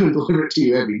we aren't going to deliver it to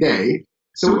you every day.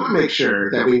 So we want to make sure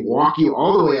that we walk you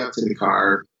all the way up to the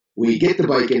car. We get the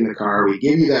bike in the car. We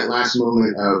give you that last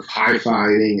moment of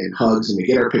high-fiving and hugs, and we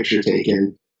get our picture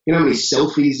taken. You know how many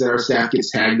selfies that our staff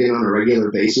gets tagged in on a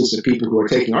regular basis of people who are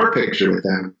taking our picture with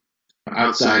them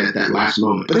outside at that last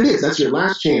moment? But that's your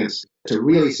last chance to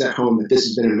really set home that this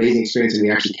has been an amazing experience and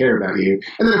we actually care about you.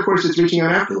 And then, of course, it's reaching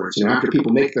out afterwards. After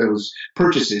people make those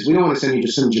purchases, we don't want to send you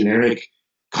just some generic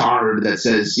card that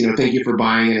says, thank you for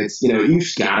buying, and it's,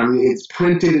 you've got them. It's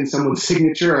printed in someone's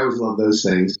signature. I always love those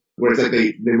things where it's like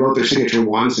they wrote their signature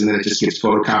once and then it just gets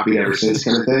photocopied ever since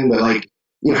kind of thing. But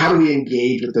how do we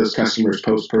engage with those customers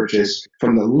post-purchase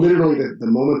from literally the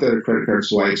moment that their credit card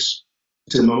swipes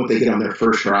to the moment they get on their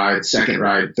first ride, second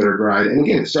ride, third ride? And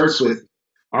again, it starts with,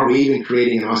 are we even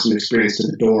creating an awesome experience to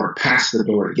the door, past the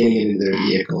door, getting it into their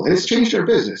vehicle? And it's changed our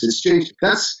business. It's changed.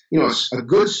 That's, a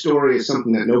good story is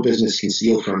something that no business can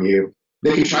steal from you.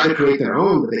 They can try to create their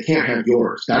own, but they can't have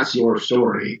yours. That's your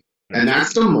story. And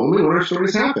that's the moment when our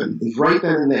stories happen. It's right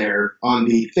then and there on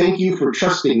the thank you for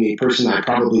trusting me person I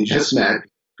probably just met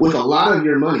with a lot of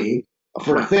your money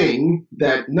for a thing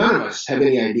that none of us have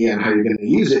any idea on how you're going to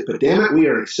use it. But damn it, we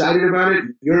are excited about it.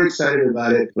 You're excited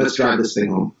about it. Let's drive this thing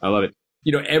home. I love it.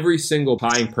 Every single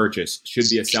buying purchase should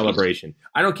be a celebration.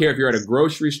 I don't care if you're at a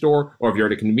grocery store or if you're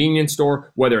at a convenience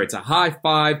store, whether it's a high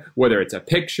five, whether it's a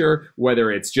picture,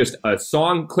 whether it's just a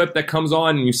song clip that comes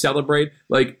on and you celebrate,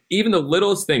 even the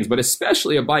littlest things, but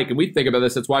especially a bike. And we think about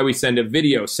this. That's why we send a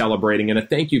video celebrating and a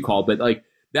thank you call. But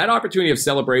that opportunity of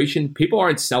celebration, people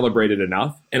aren't celebrated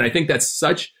enough. And I think that's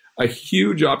such a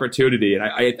huge opportunity. And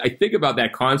I think about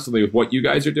that constantly with what you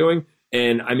guys are doing.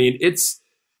 And I mean,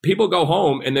 people go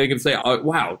home and they can say, oh,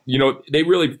 wow, they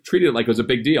really treated it like it was a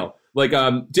big deal.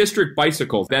 District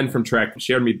Bicycles, Ben from Trek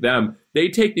shared me them. They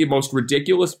take the most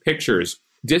ridiculous pictures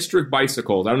District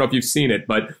Bicycles. I don't know if you've seen it,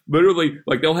 but literally,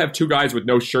 like, they'll have two guys with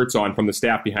no shirts on from the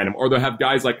staff behind them, or they'll have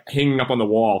guys like hanging up on the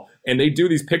wall, and they do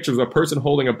these pictures of a person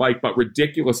holding a bike, but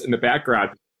ridiculous in the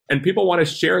background. And people want to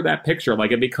share that picture,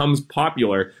 like it becomes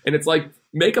popular. And it's like,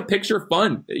 make a picture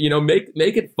fun,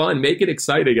 make it fun, make it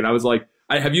exciting. And I was like,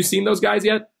 have you seen those guys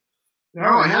yet? No,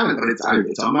 I haven't, but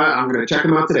it's on my. I'm going to check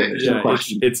them out today. There's no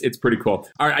question. It's pretty cool.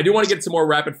 All right, I do want to get some more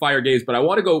rapid fire games, but I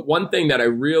want to go one thing that I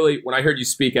really, when I heard you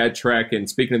speak at Trek and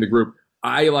speaking to the group,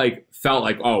 I felt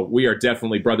like, oh, we are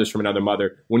definitely brothers from another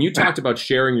mother. When you talked about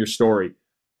sharing your story,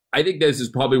 I think this is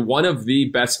probably one of the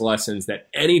best lessons that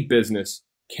any business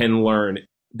can learn.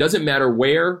 Doesn't matter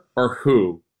where or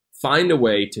who, find a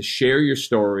way to share your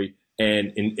story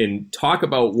and talk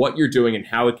about what you're doing and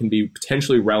how it can be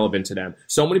potentially relevant to them.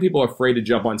 So many people are afraid to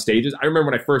jump on stages. I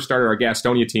remember when I first started our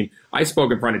Gastonia team, I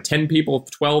spoke in front of 10 people,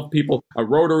 12 people, a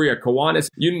Rotary, a Kiwanis,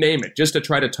 you name it, just to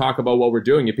try to talk about what we're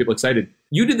doing, get people excited.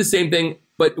 You did the same thing,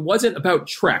 but it wasn't about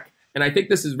Trek. And I think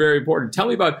this is very important. Tell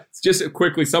me about, just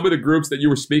quickly, some of the groups that you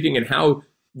were speaking and how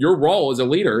your role as a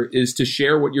leader is to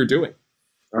share what you're doing.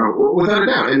 Without a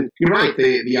doubt. And you're right.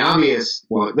 The obvious,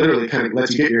 well, it literally kind of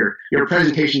lets you get your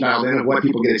presentation dialed in of what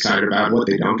people get excited about and what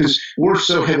they don't. Because we're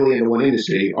so heavily into one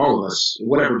industry, all of us,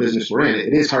 whatever business we're in,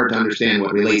 it is hard to understand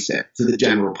what relates to the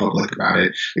general public about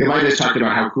it. If I just talked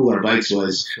about how cool our bikes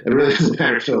was, it really doesn't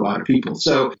matter to a lot of people.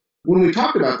 So when we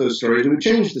talked about those stories, we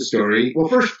changed the story. Well,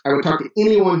 first, I would talk to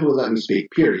anyone who would let me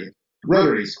speak, period.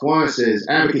 Rotaries, Kiwanis,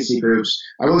 advocacy groups.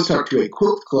 I once talked to a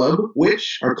quilt club,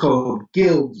 which are called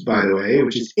guilds, by the way,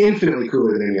 which is infinitely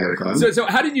cooler than any other club. So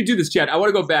how did you do this, Chad? I want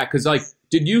to go back because,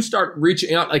 did you start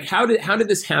reaching out? Like, how did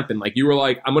this happen? Like, you were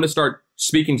like, I'm going to start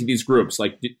speaking to these groups.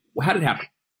 Like, how did it happen?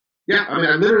 Yeah, I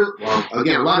mean,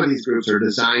 again, a lot of these groups are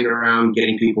designed around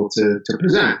getting people to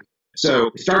present.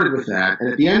 So we started with that,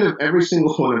 and at the end of every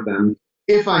single one of them,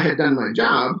 if I had done my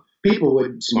job, people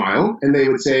would smile and they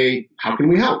would say, "How can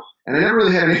we help?" And I never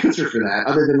really had an answer for that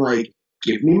other than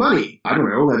give me money. I don't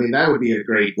know. I mean, that would be a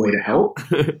great way to help.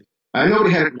 I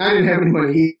didn't have any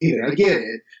money either. I get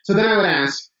it. So then I would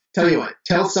ask, tell you what,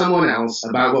 tell someone else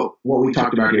about what we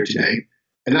talked about here today.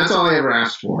 And that's all I ever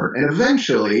asked for. And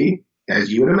eventually,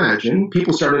 as you would imagine,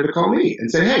 people started to call me and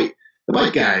say, "Hey, the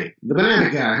bike guy, the banana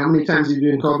guy, how many times have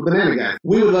you been called the banana guy?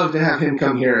 We would love to have him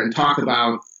come here and talk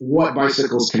about what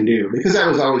bicycles can do." Because that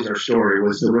was always our story,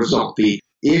 was the result.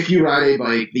 If you ride a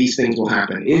bike, these things will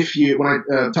happen. When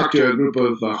I talked to a group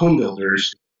of home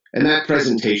builders, and that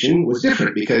presentation was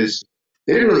different because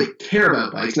they didn't really care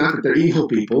about bikes. Not that they're evil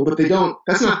people, but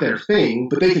that's not their thing.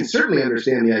 But they can certainly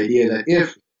understand the idea that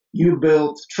if you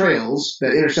built trails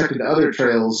that intersected to other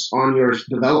trails on your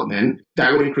development,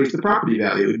 that would increase the property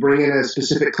value. It would bring in a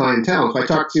specific clientele. If I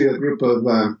talk to a group of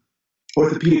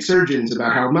orthopedic surgeons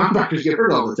about how mountain bikers get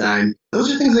hurt all the time,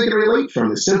 those are things they can relate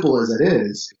from, as simple as it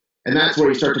is. And that's where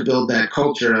you start to build that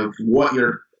culture of what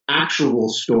your actual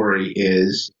story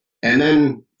is. And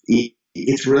then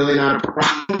it's really not a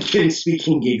problem getting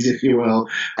speaking gigs, if you will,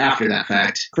 after that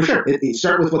fact. For sure. You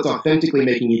start with what's authentically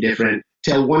making you different.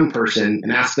 Tell one person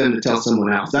and ask them to tell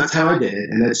someone else. That's how I did it.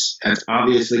 And that's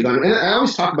obviously gone. And I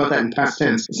always talk about that in past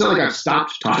tense. It's not like I've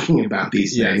stopped talking about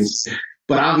these things.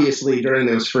 But obviously, during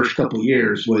those first couple of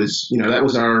years that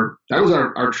was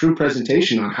our true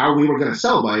presentation on how we were going to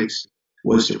sell bikes,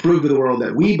 was to prove to the world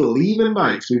that we believe in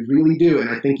bikes. We really do. And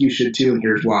I think you should too. And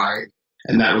here's why.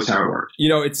 And that was how it worked.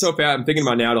 It's so bad. I'm thinking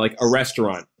about now to a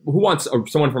restaurant. Who wants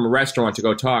someone from a restaurant to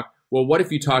go talk? Well, what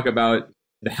if you talk about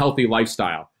the healthy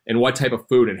lifestyle and what type of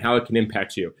food and how it can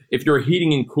impact you? If you're a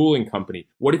heating and cooling company,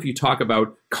 what if you talk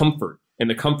about comfort and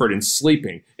the comfort in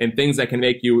sleeping and things that can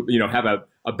make you, have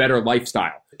a better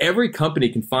lifestyle? Every company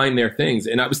can find their things.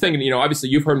 And I was thinking, obviously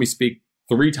you've heard me speak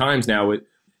 3 times now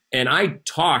and I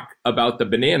talk about the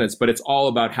bananas, but it's all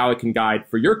about how it can guide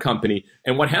for your company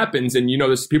and what happens. And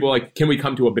this people are like, can we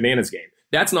come to a bananas game?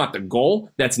 That's not the goal.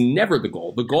 That's never the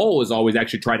goal. The goal is always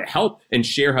actually try to help and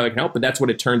share how they can help, but that's what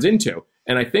it turns into.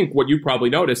 And I think what you probably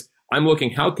noticed, I'm looking,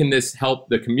 how can this help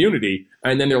the community?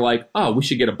 And then they're like, oh, we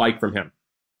should get a bike from him.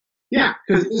 Yeah,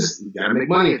 because you got to make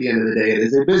money at the end of the day. It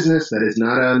is a business. That is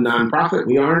not a nonprofit.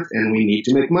 We aren't, and we need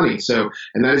to make money.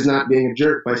 And that is not being a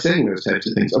jerk by saying those types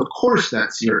of things. Of course,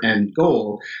 that's your end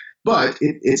goal. But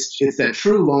it's that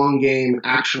true long game,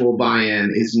 actual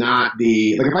buy-in is not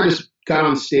if I just got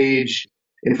on stage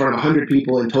in front of 100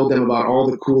 people and told them about all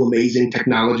the cool, amazing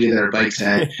technology that our bikes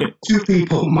had, 2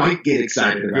 people might get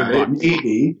excited about it.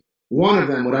 Maybe one of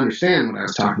them would understand what I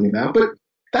was talking about. But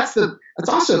that's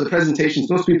also the presentations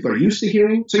most people are used to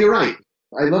hearing. So you're right.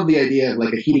 I love the idea of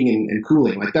a heating and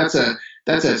cooling. That's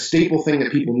a staple thing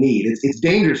that people need. It's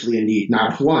dangerously in need,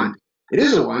 not a want. It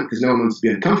is a want because no one wants to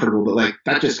be uncomfortable, but like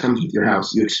that just comes with your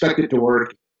house. You expect it to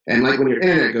work. And like when your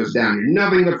internet goes down, you're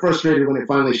nothing but frustrated when it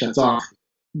finally shuts off.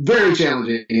 Very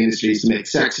challenging industries to make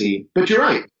sexy. But you're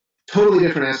right. Totally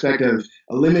different aspect of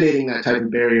eliminating that type of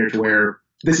barrier to where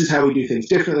this is how we do things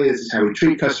differently. This is how we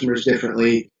treat customers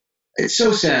differently. It's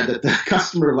so sad that the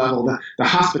customer level, the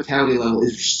hospitality level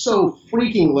is so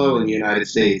freaking low in the United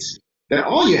States that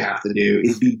all you have to do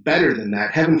is be better than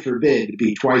that. Heaven forbid,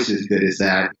 be twice as good as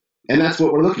that. And that's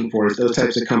what we're looking for, is those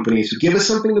types of companies who give us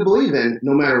something to believe in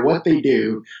no matter what they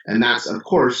do. And that's, of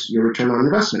course, your return on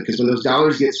investment. Because when those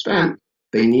dollars get spent,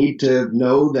 they need to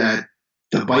know that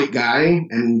the bike guy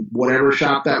and whatever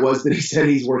shop that was that he said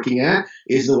he's working at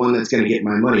is the one that's going to get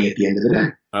my money at the end of the day.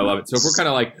 I love it. So if we're kind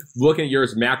of like looking at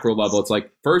yours macro level, it's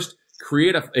like first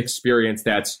create an experience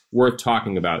that's worth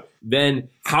talking about. Then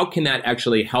how can that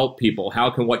actually help people?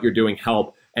 How can what you're doing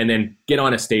help? And then get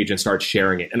on a stage and start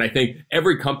sharing it. And I think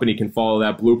every company can follow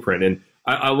that blueprint. And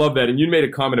I love that. And you made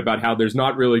a comment about how there's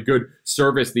not really good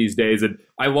service these days. And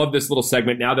I love this little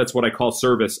segment. Now that's what I call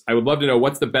service. I would love to know,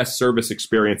 what's the best service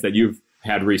experience that you've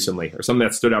had recently or something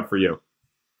that stood out for you?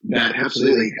 Yeah,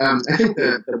 absolutely. I think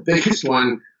the biggest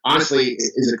one, honestly,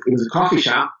 it was a coffee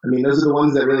shop. I mean, those are the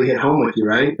ones that really hit home with you,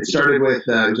 right? It started with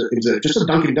just a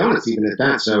Dunkin' Donuts even at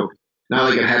that. So not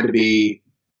like it had to be.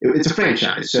 It's a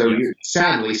franchise. So you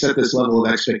sadly set this level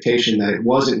of expectation that it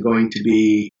wasn't going to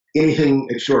be anything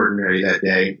extraordinary that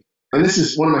day. And this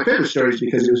is one of my favorite stories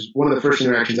because it was one of the first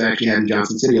interactions I actually had in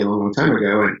Johnson City a long, long time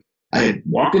ago. And I had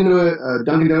walked into a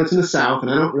Dunkin' Donuts in the South,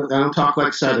 and I don't talk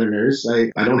like Southerners.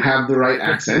 I don't have the right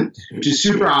accent, which is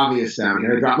super obvious down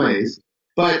here. I dropped my A's.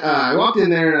 But I walked in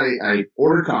there and I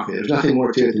ordered coffee. There's nothing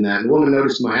more to it than that. And the woman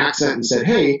noticed my accent and said,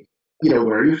 "Hey,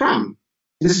 where are you from?"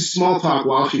 This is small talk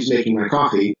while she's making my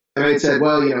coffee. And I said,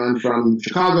 "Well, I'm from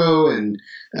Chicago, and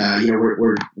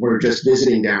we're just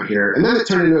visiting down here." And then it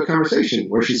turned into a conversation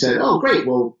where she said, "Oh, great.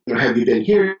 Well, have you been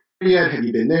here yet? Have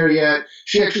you been there yet?"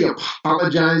 She actually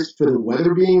apologized for the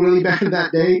weather being really bad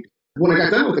that day. When I got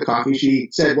done with the coffee, she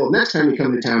said, "Well, next time you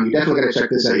come to town, you definitely got to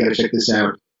check this out. You got to check this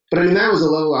out." But I mean, that was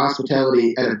a level of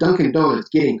hospitality at a Dunkin' Donuts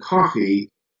getting coffee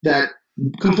that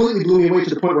completely blew me away to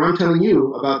the point where I'm telling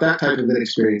you about that type of an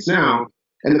experience now.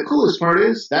 And the coolest part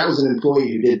is that was an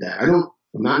employee who did that. I'm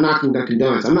not knocking Dunkin'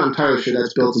 Donuts. I'm not entirely sure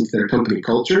that's built into their company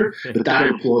culture, but that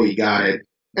employee got it.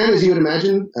 And as you would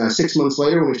imagine, 6 months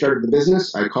later when we started the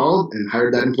business, I called and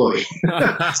hired that employee.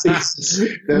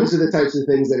 Those are the types of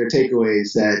things that are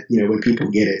takeaways that, when people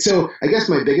get it. So I guess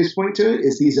my biggest point to it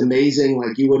is these amazing,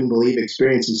 like you wouldn't believe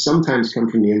experiences sometimes come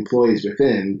from the employees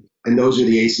within. And those are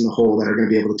the ace in the hole that are going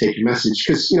to be able to take your message.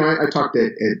 Because, I talked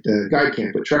at Guide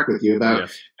Camp at Trek with you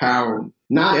about how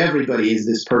not everybody is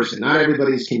this person. Not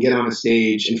everybody can get on a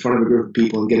stage in front of a group of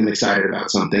people and get them excited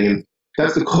about something. And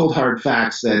that's the cold, hard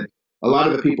facts that a lot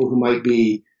of the people who might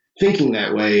be thinking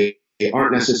that way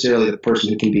aren't necessarily the person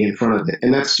who can be in front of it.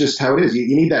 And that's just how it is.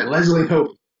 You need that Leslie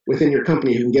Hope within your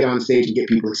company who can get on stage and get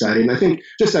people excited. And I think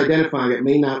just identifying it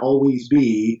may not always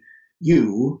be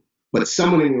you, but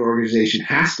someone in your organization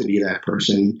has to be that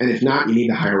person. And if not, you need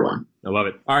to hire one. I love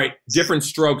it. All right. Different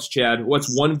strokes, Chad.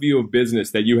 What's one view of business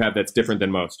that you have that's different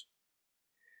than most?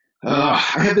 I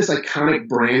have this iconic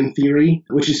brand theory,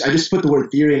 which is, I just put the word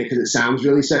theory in it because it sounds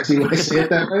really sexy when I say it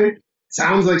that way. It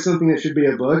sounds like something that should be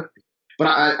a book. But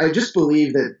I just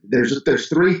believe that there's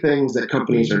three things that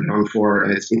companies are known for,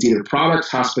 and it's either products,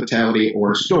 hospitality,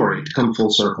 or a story to come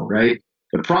full circle, right?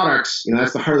 The products,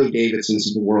 that's the Harley Davidsons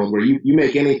of the world where you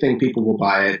make anything, people will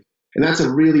buy it. And that's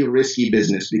a really risky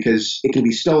business because it can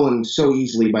be stolen so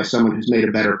easily by someone who's made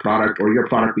a better product, or your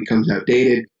product becomes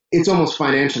outdated. It's almost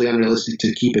financially unrealistic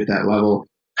to keep it that level.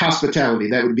 Hospitality,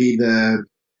 that would be the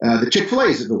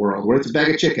Chick-fil-A's of the world where it's a bag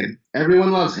of chicken.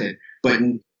 Everyone loves it. But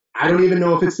I don't even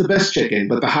know if it's the best chicken,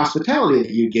 but the hospitality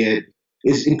that you get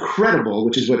is incredible,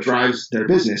 which is what drives their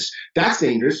business. That's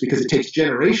dangerous because it takes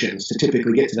generations to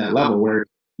typically get to that level where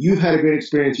you've had a great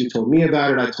experience, you've told me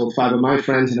about it, I've told 5 of my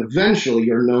friends, and eventually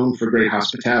you're known for great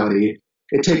hospitality.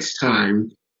 It takes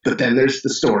time, but then there's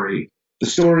the story. The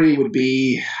story would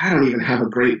be, I don't even have the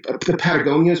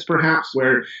Patagonias perhaps,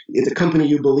 where it's a company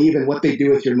you believe in what they do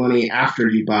with your money after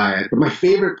you buy it. But my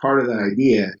favorite part of that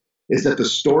idea is that the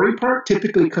story part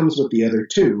typically comes with the other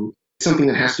two, something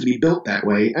that has to be built that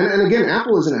way. And again,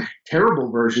 Apple isn't a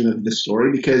terrible version of the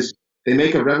story because they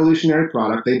make a revolutionary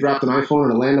product. They dropped an iPhone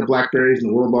in a land of BlackBerries and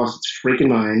the world lost its freaking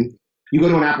mind. You go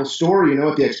to an Apple store, you know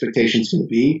what the expectation is going to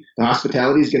be. The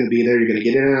hospitality is going to be there. You're going to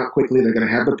get in and out quickly. They're going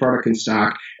to have the product in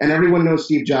stock. And everyone knows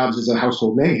Steve Jobs is a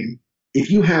household name.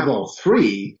 If you have all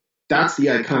three, that's the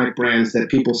iconic brands that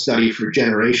people study for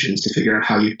generations to figure out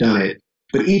how you've done it.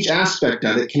 But each aspect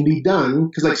of it can be done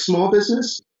because like small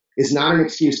business is not an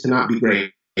excuse to not be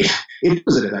great. It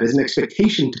opposite of that is an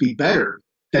expectation to be better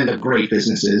than the great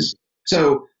businesses.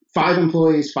 So 5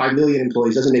 employees, 5 million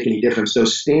employees doesn't make any difference.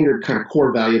 Those standard kind of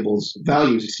core values,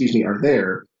 are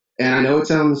there. And I know it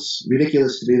sounds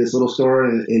ridiculous to be this little store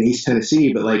in East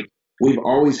Tennessee, but like we've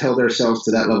always held ourselves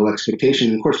to that level of expectation.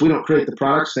 And of course, we don't create the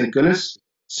products, thank goodness.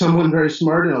 Someone very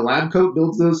smart in a lab coat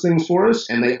builds those things for us,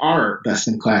 and they are best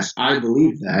in class. I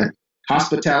believe that.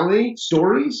 Hospitality,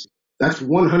 stories, that's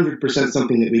 100%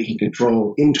 something that we can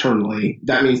control internally.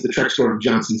 That means the Trek store of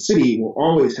Johnson City will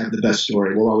always have the best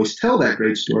story. We'll always tell that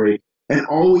great story and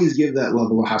always give that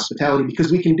level of hospitality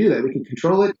because we can do that. We can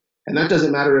control it. And that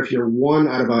doesn't matter if you're one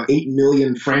out of an 8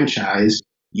 million franchise.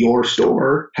 Your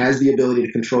store has the ability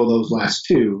to control those last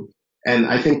 2. And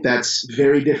I think that's a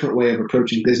very different way of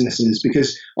approaching businesses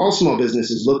because all small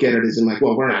businesses look at it as in like,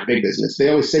 well, we're not big business. They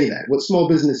always say that. What's Small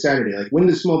Business Saturday? Like, when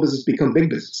does small business become big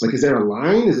business? Like, is there a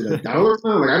line? Is it a dollar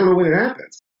amount? Like, I don't know when it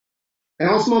happens. And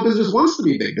all small business wants to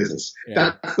be big business.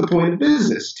 Yeah. That's the point of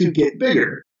business, to get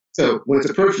bigger. So when it's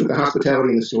approached with the hospitality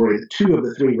and the story, the 2 of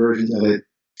the 3 versions of it,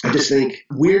 I just think,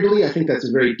 weirdly, I think that's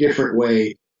a very different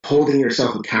way of holding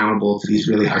yourself accountable to these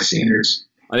really high standards.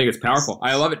 I think it's powerful.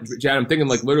 I love it, Jad. I'm thinking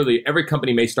like literally every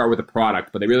company may start with a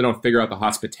product, but they really don't figure out the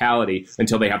hospitality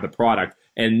until they have the product.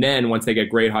 And then once they get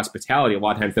great hospitality, a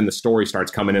lot of times then the story starts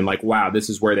coming in like, wow, this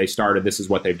is where they started. This is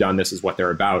what they've done. This is what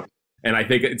they're about. And I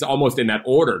think it's almost in that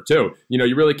order too. You know,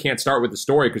 you really can't start with the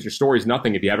story because your story is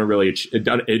nothing if you haven't really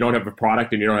done, you don't have a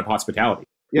product and you don't have hospitality.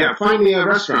 Yeah, find me a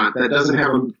restaurant that doesn't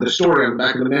have the story on the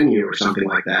back of the menu or something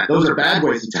like that. Those are bad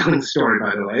ways of telling the story,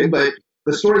 by the way, but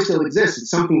the story still exists.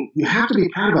 It's something you have to be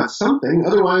proud about something.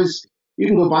 Otherwise, you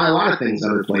can go buy a lot of things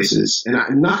other places.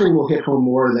 And nothing will hit home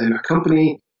more than a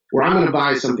company where I'm going to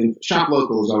buy something. Shop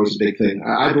local is always a big thing.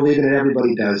 I believe in it.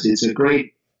 Everybody does. It's a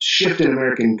great shift in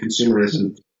American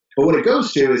consumerism. But what it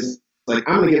goes to is like,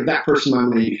 I'm going to give that person my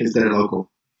money because they're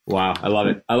local. Wow. I love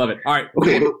it. I love it. All right.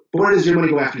 Okay. But where does your money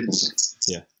go after this?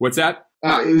 Yeah. What's that?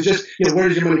 It was just, where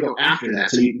does your money go after that?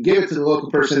 So you can give it to the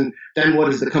local person, then what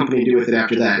does the company do with it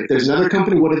after that? If there's another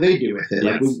company, what do they do with it?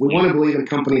 Yes. Like we want to believe in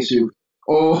companies who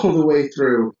all the way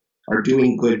through are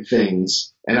doing good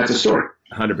things, and that's a story.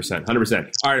 100%.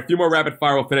 All right, a few more rapid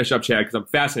fire. We'll finish up, Chad, because I'm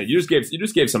fascinated. You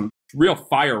just gave some real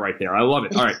fire right there. I love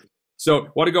it. All right, so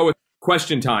want to go with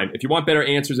question time. If you want better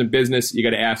answers in business, you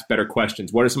got to ask better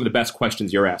questions. What are some of the best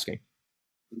questions you're asking?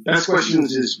 Best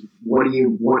questions is, what do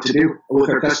you want to do with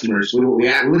our customers? We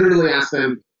literally ask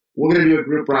them, we're going to do a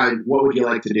group ride. What would you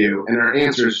like to do? And our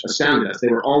answers astounded us. They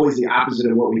were always the opposite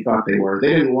of what we thought they were. They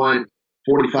didn't want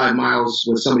 45 miles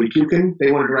with somebody puking.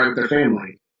 They wanted to ride with their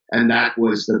family. And that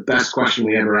was the best question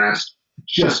we ever asked.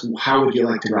 Just how would you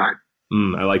like to ride?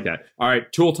 I like that. All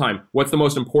right, tool time. What's the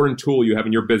most important tool you have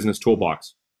in your business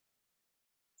toolbox?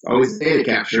 It's always data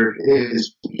capture. It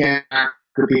is. We can't act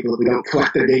for people if we don't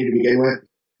collect their data to begin with.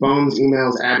 Phones,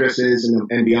 emails, addresses,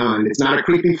 and beyond. It's not a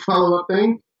creepy follow-up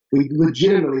thing. We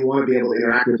legitimately want to be able to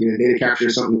interact with you, and data capture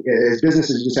is something, as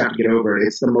businesses, you just have to get over it.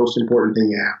 It's the most important thing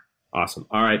you have. Awesome.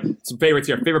 All right. Some favorites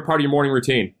here. Favorite part of your morning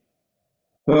routine?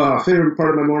 Favorite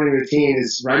part of my morning routine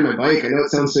is riding my bike. I know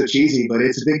it sounds so cheesy, but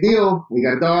it's a big deal. We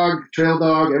got a dog, trail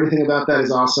dog. Everything about that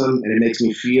is awesome, and it makes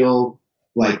me feel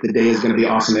like the day is going to be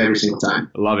awesome every single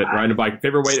time. I love it. Riding a bike.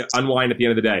 Favorite way to unwind at the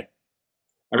end of the day?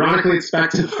 Ironically, it's back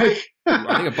to the bike.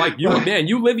 Riding a bike.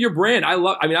 You live your brand.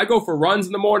 I go for runs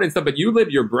in the morning and stuff, but you live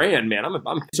your brand, man.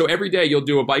 So every day you'll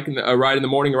do a ride in the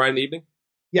morning, a ride in the evening?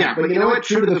 Yeah, but you know what?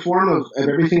 True to the form of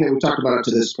everything that we've talked about up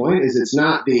to this point is it's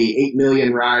not the 8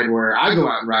 million ride where I go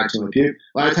out and ride till I puke.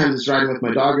 A lot of times it's riding with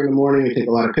my dog in the morning. We take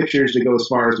a lot of pictures. We go as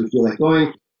far as we feel like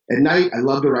going. At night, I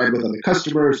love to ride with other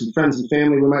customers and friends and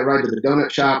family. We might ride to the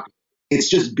donut shop. It's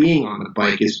just being on the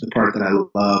bike is the part that I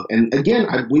love. And again,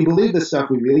 we believe this stuff.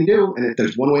 We really do. And if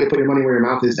there's one way to put your money where your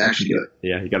mouth is, to actually do it.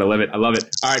 Yeah, you got to live it. I love it.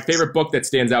 All right, favorite book that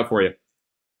stands out for you?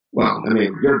 Well, I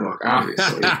mean, your book,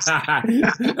 obviously.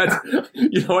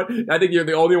 You know what? I think you're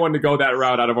the only one to go that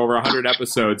route out of over 100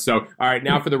 episodes. So, all right,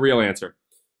 now for the real answer.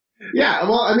 Yeah,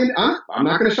 well, I mean, I'm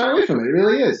not going to shy away from it. It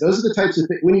really is. Those are the types of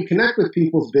things. When you connect with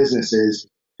people's businesses,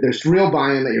 there's real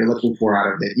buy-in that you're looking for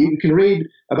out of it. You can read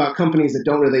about companies that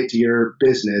don't relate to your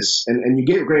business, and you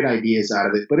get great ideas out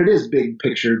of it. But it is big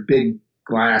picture, big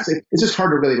glass. It's just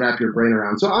hard to really wrap your brain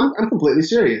around. So I'm completely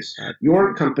serious.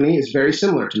 Your company is very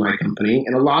similar to my company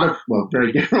in a lot of,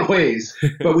 very different ways.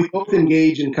 But we both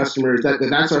engage in customers.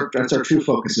 That's our true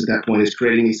focus at that point, is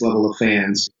creating these level of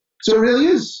fans. So it really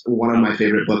is one of my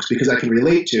favorite books because I can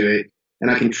relate to it. And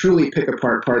I can truly pick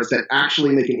apart parts that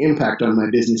actually make an impact on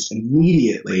my business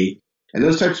immediately. And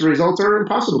those types of results are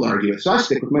impossible to argue with. So I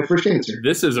stick with my first answer.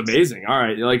 This is amazing. All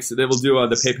right. Like, so they will do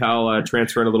the PayPal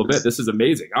transfer in a little bit. This is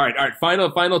amazing. All right.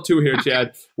 Final two here,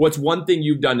 Chad. What's one thing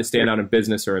you've done to stand out in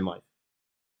business or in life?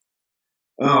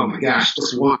 Oh my gosh,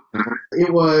 just one.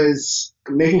 It was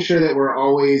making sure that we're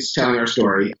always telling our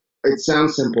story. It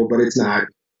sounds simple, but it's not.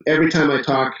 Every time I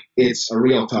talk, it's a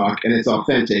real talk and it's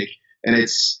authentic and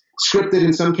it's scripted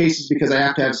in some cases because I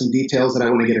have to have some details that I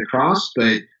want to get across,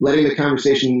 but letting the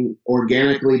conversation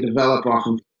organically develop off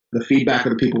of the feedback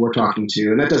of the people we're talking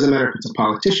to. And that doesn't matter if it's a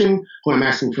politician who I'm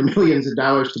asking for millions of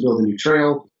dollars to build a new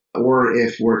trail, or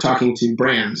if we're talking to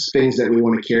brands, things that we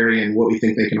want to carry and what we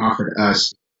think they can offer to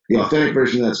us, the authentic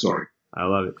version of that story. I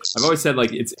love it. I've always said,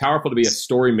 like, it's powerful to be a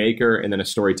story maker and then a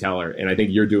storyteller. And I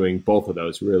think you're doing both of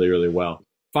those really, really well.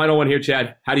 Final one here,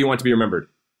 Chad. How do you want to be remembered?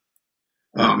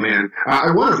 Oh, man.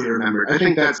 I want to be remembered. I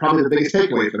think that's probably the biggest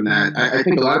takeaway from that. I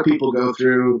think a lot of people go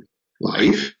through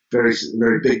life, very,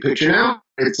 very big picture now.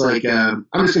 It's like, I'm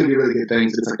just going to do really good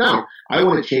things. It's like, no, I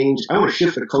want to change. I want to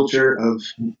shift the culture of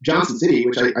Johnson City,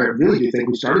 which I really do think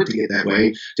we started to get that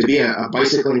way, to be a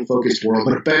bicycling-focused world,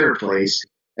 but a better place.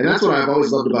 And that's what I've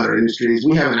always loved about our industry is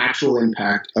we have an actual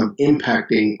impact of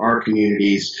impacting our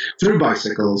communities through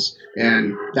bicycles.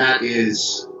 And that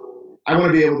is, I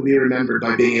want to be able to be remembered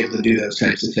by being able to do those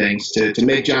types of things to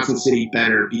make Johnson City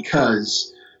better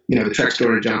because, you know, the Trek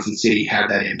store in Johnson City had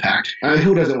that impact.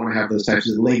 Who doesn't want to have those types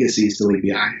of legacies to leave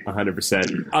behind?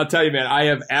 100%. I'll tell you, man, I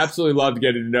have absolutely loved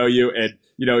getting to know you. And,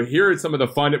 you know, here are some of the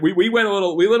fun. We went a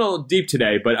little deep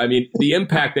today, but I mean, the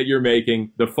impact that you're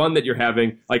making, the fun that you're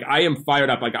having, like, I am fired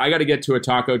up. Like, I got to get to a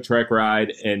taco trek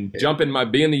ride and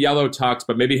be in the yellow tux,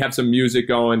 but maybe have some music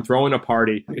going, throwing a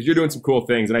party, because you're doing some cool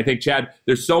things. And I think, Chad,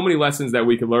 there's so many lessons that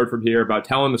we can learn from here about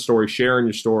telling the story, sharing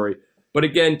your story. But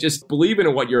again, just believing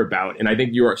in what you're about. And I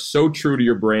think you are so true to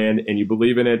your brand and you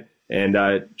believe in it. And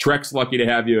Trek's lucky to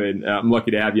have you, and I'm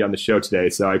lucky to have you on the show today.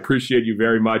 So I appreciate you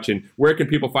very much. And where can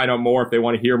people find out more if they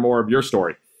want to hear more of your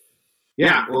story?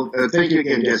 Yeah, well, thank you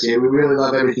again, Jesse. We really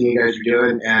love everything you guys are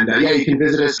doing. And you can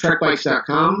visit us,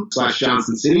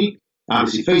 trekbikes.com/Johnson City.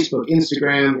 Obviously, Facebook,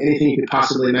 Instagram, anything you could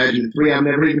possibly imagine. 3 I've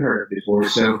never even heard of before.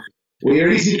 So we are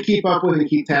easy to keep up with and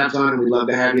keep tabs on. And we'd love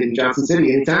to have you in Johnson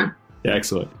City anytime. Yeah,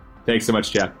 excellent. Thanks so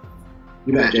much, Chad.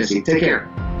 You bet, Jesse. Take care.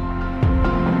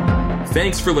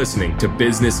 Thanks for listening to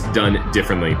Business Done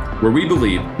Differently, where we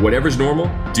believe whatever's normal,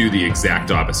 do the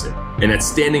exact opposite, and that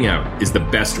standing out is the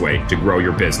best way to grow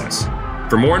your business.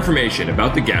 For more information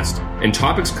about the guest and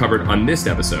topics covered on this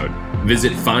episode,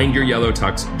 visit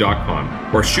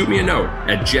findyourYellowTux.com or shoot me a note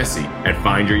at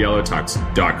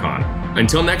jesse@findyourYellowTux.com.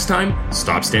 Until next time,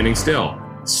 stop standing still,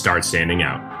 start standing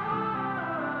out.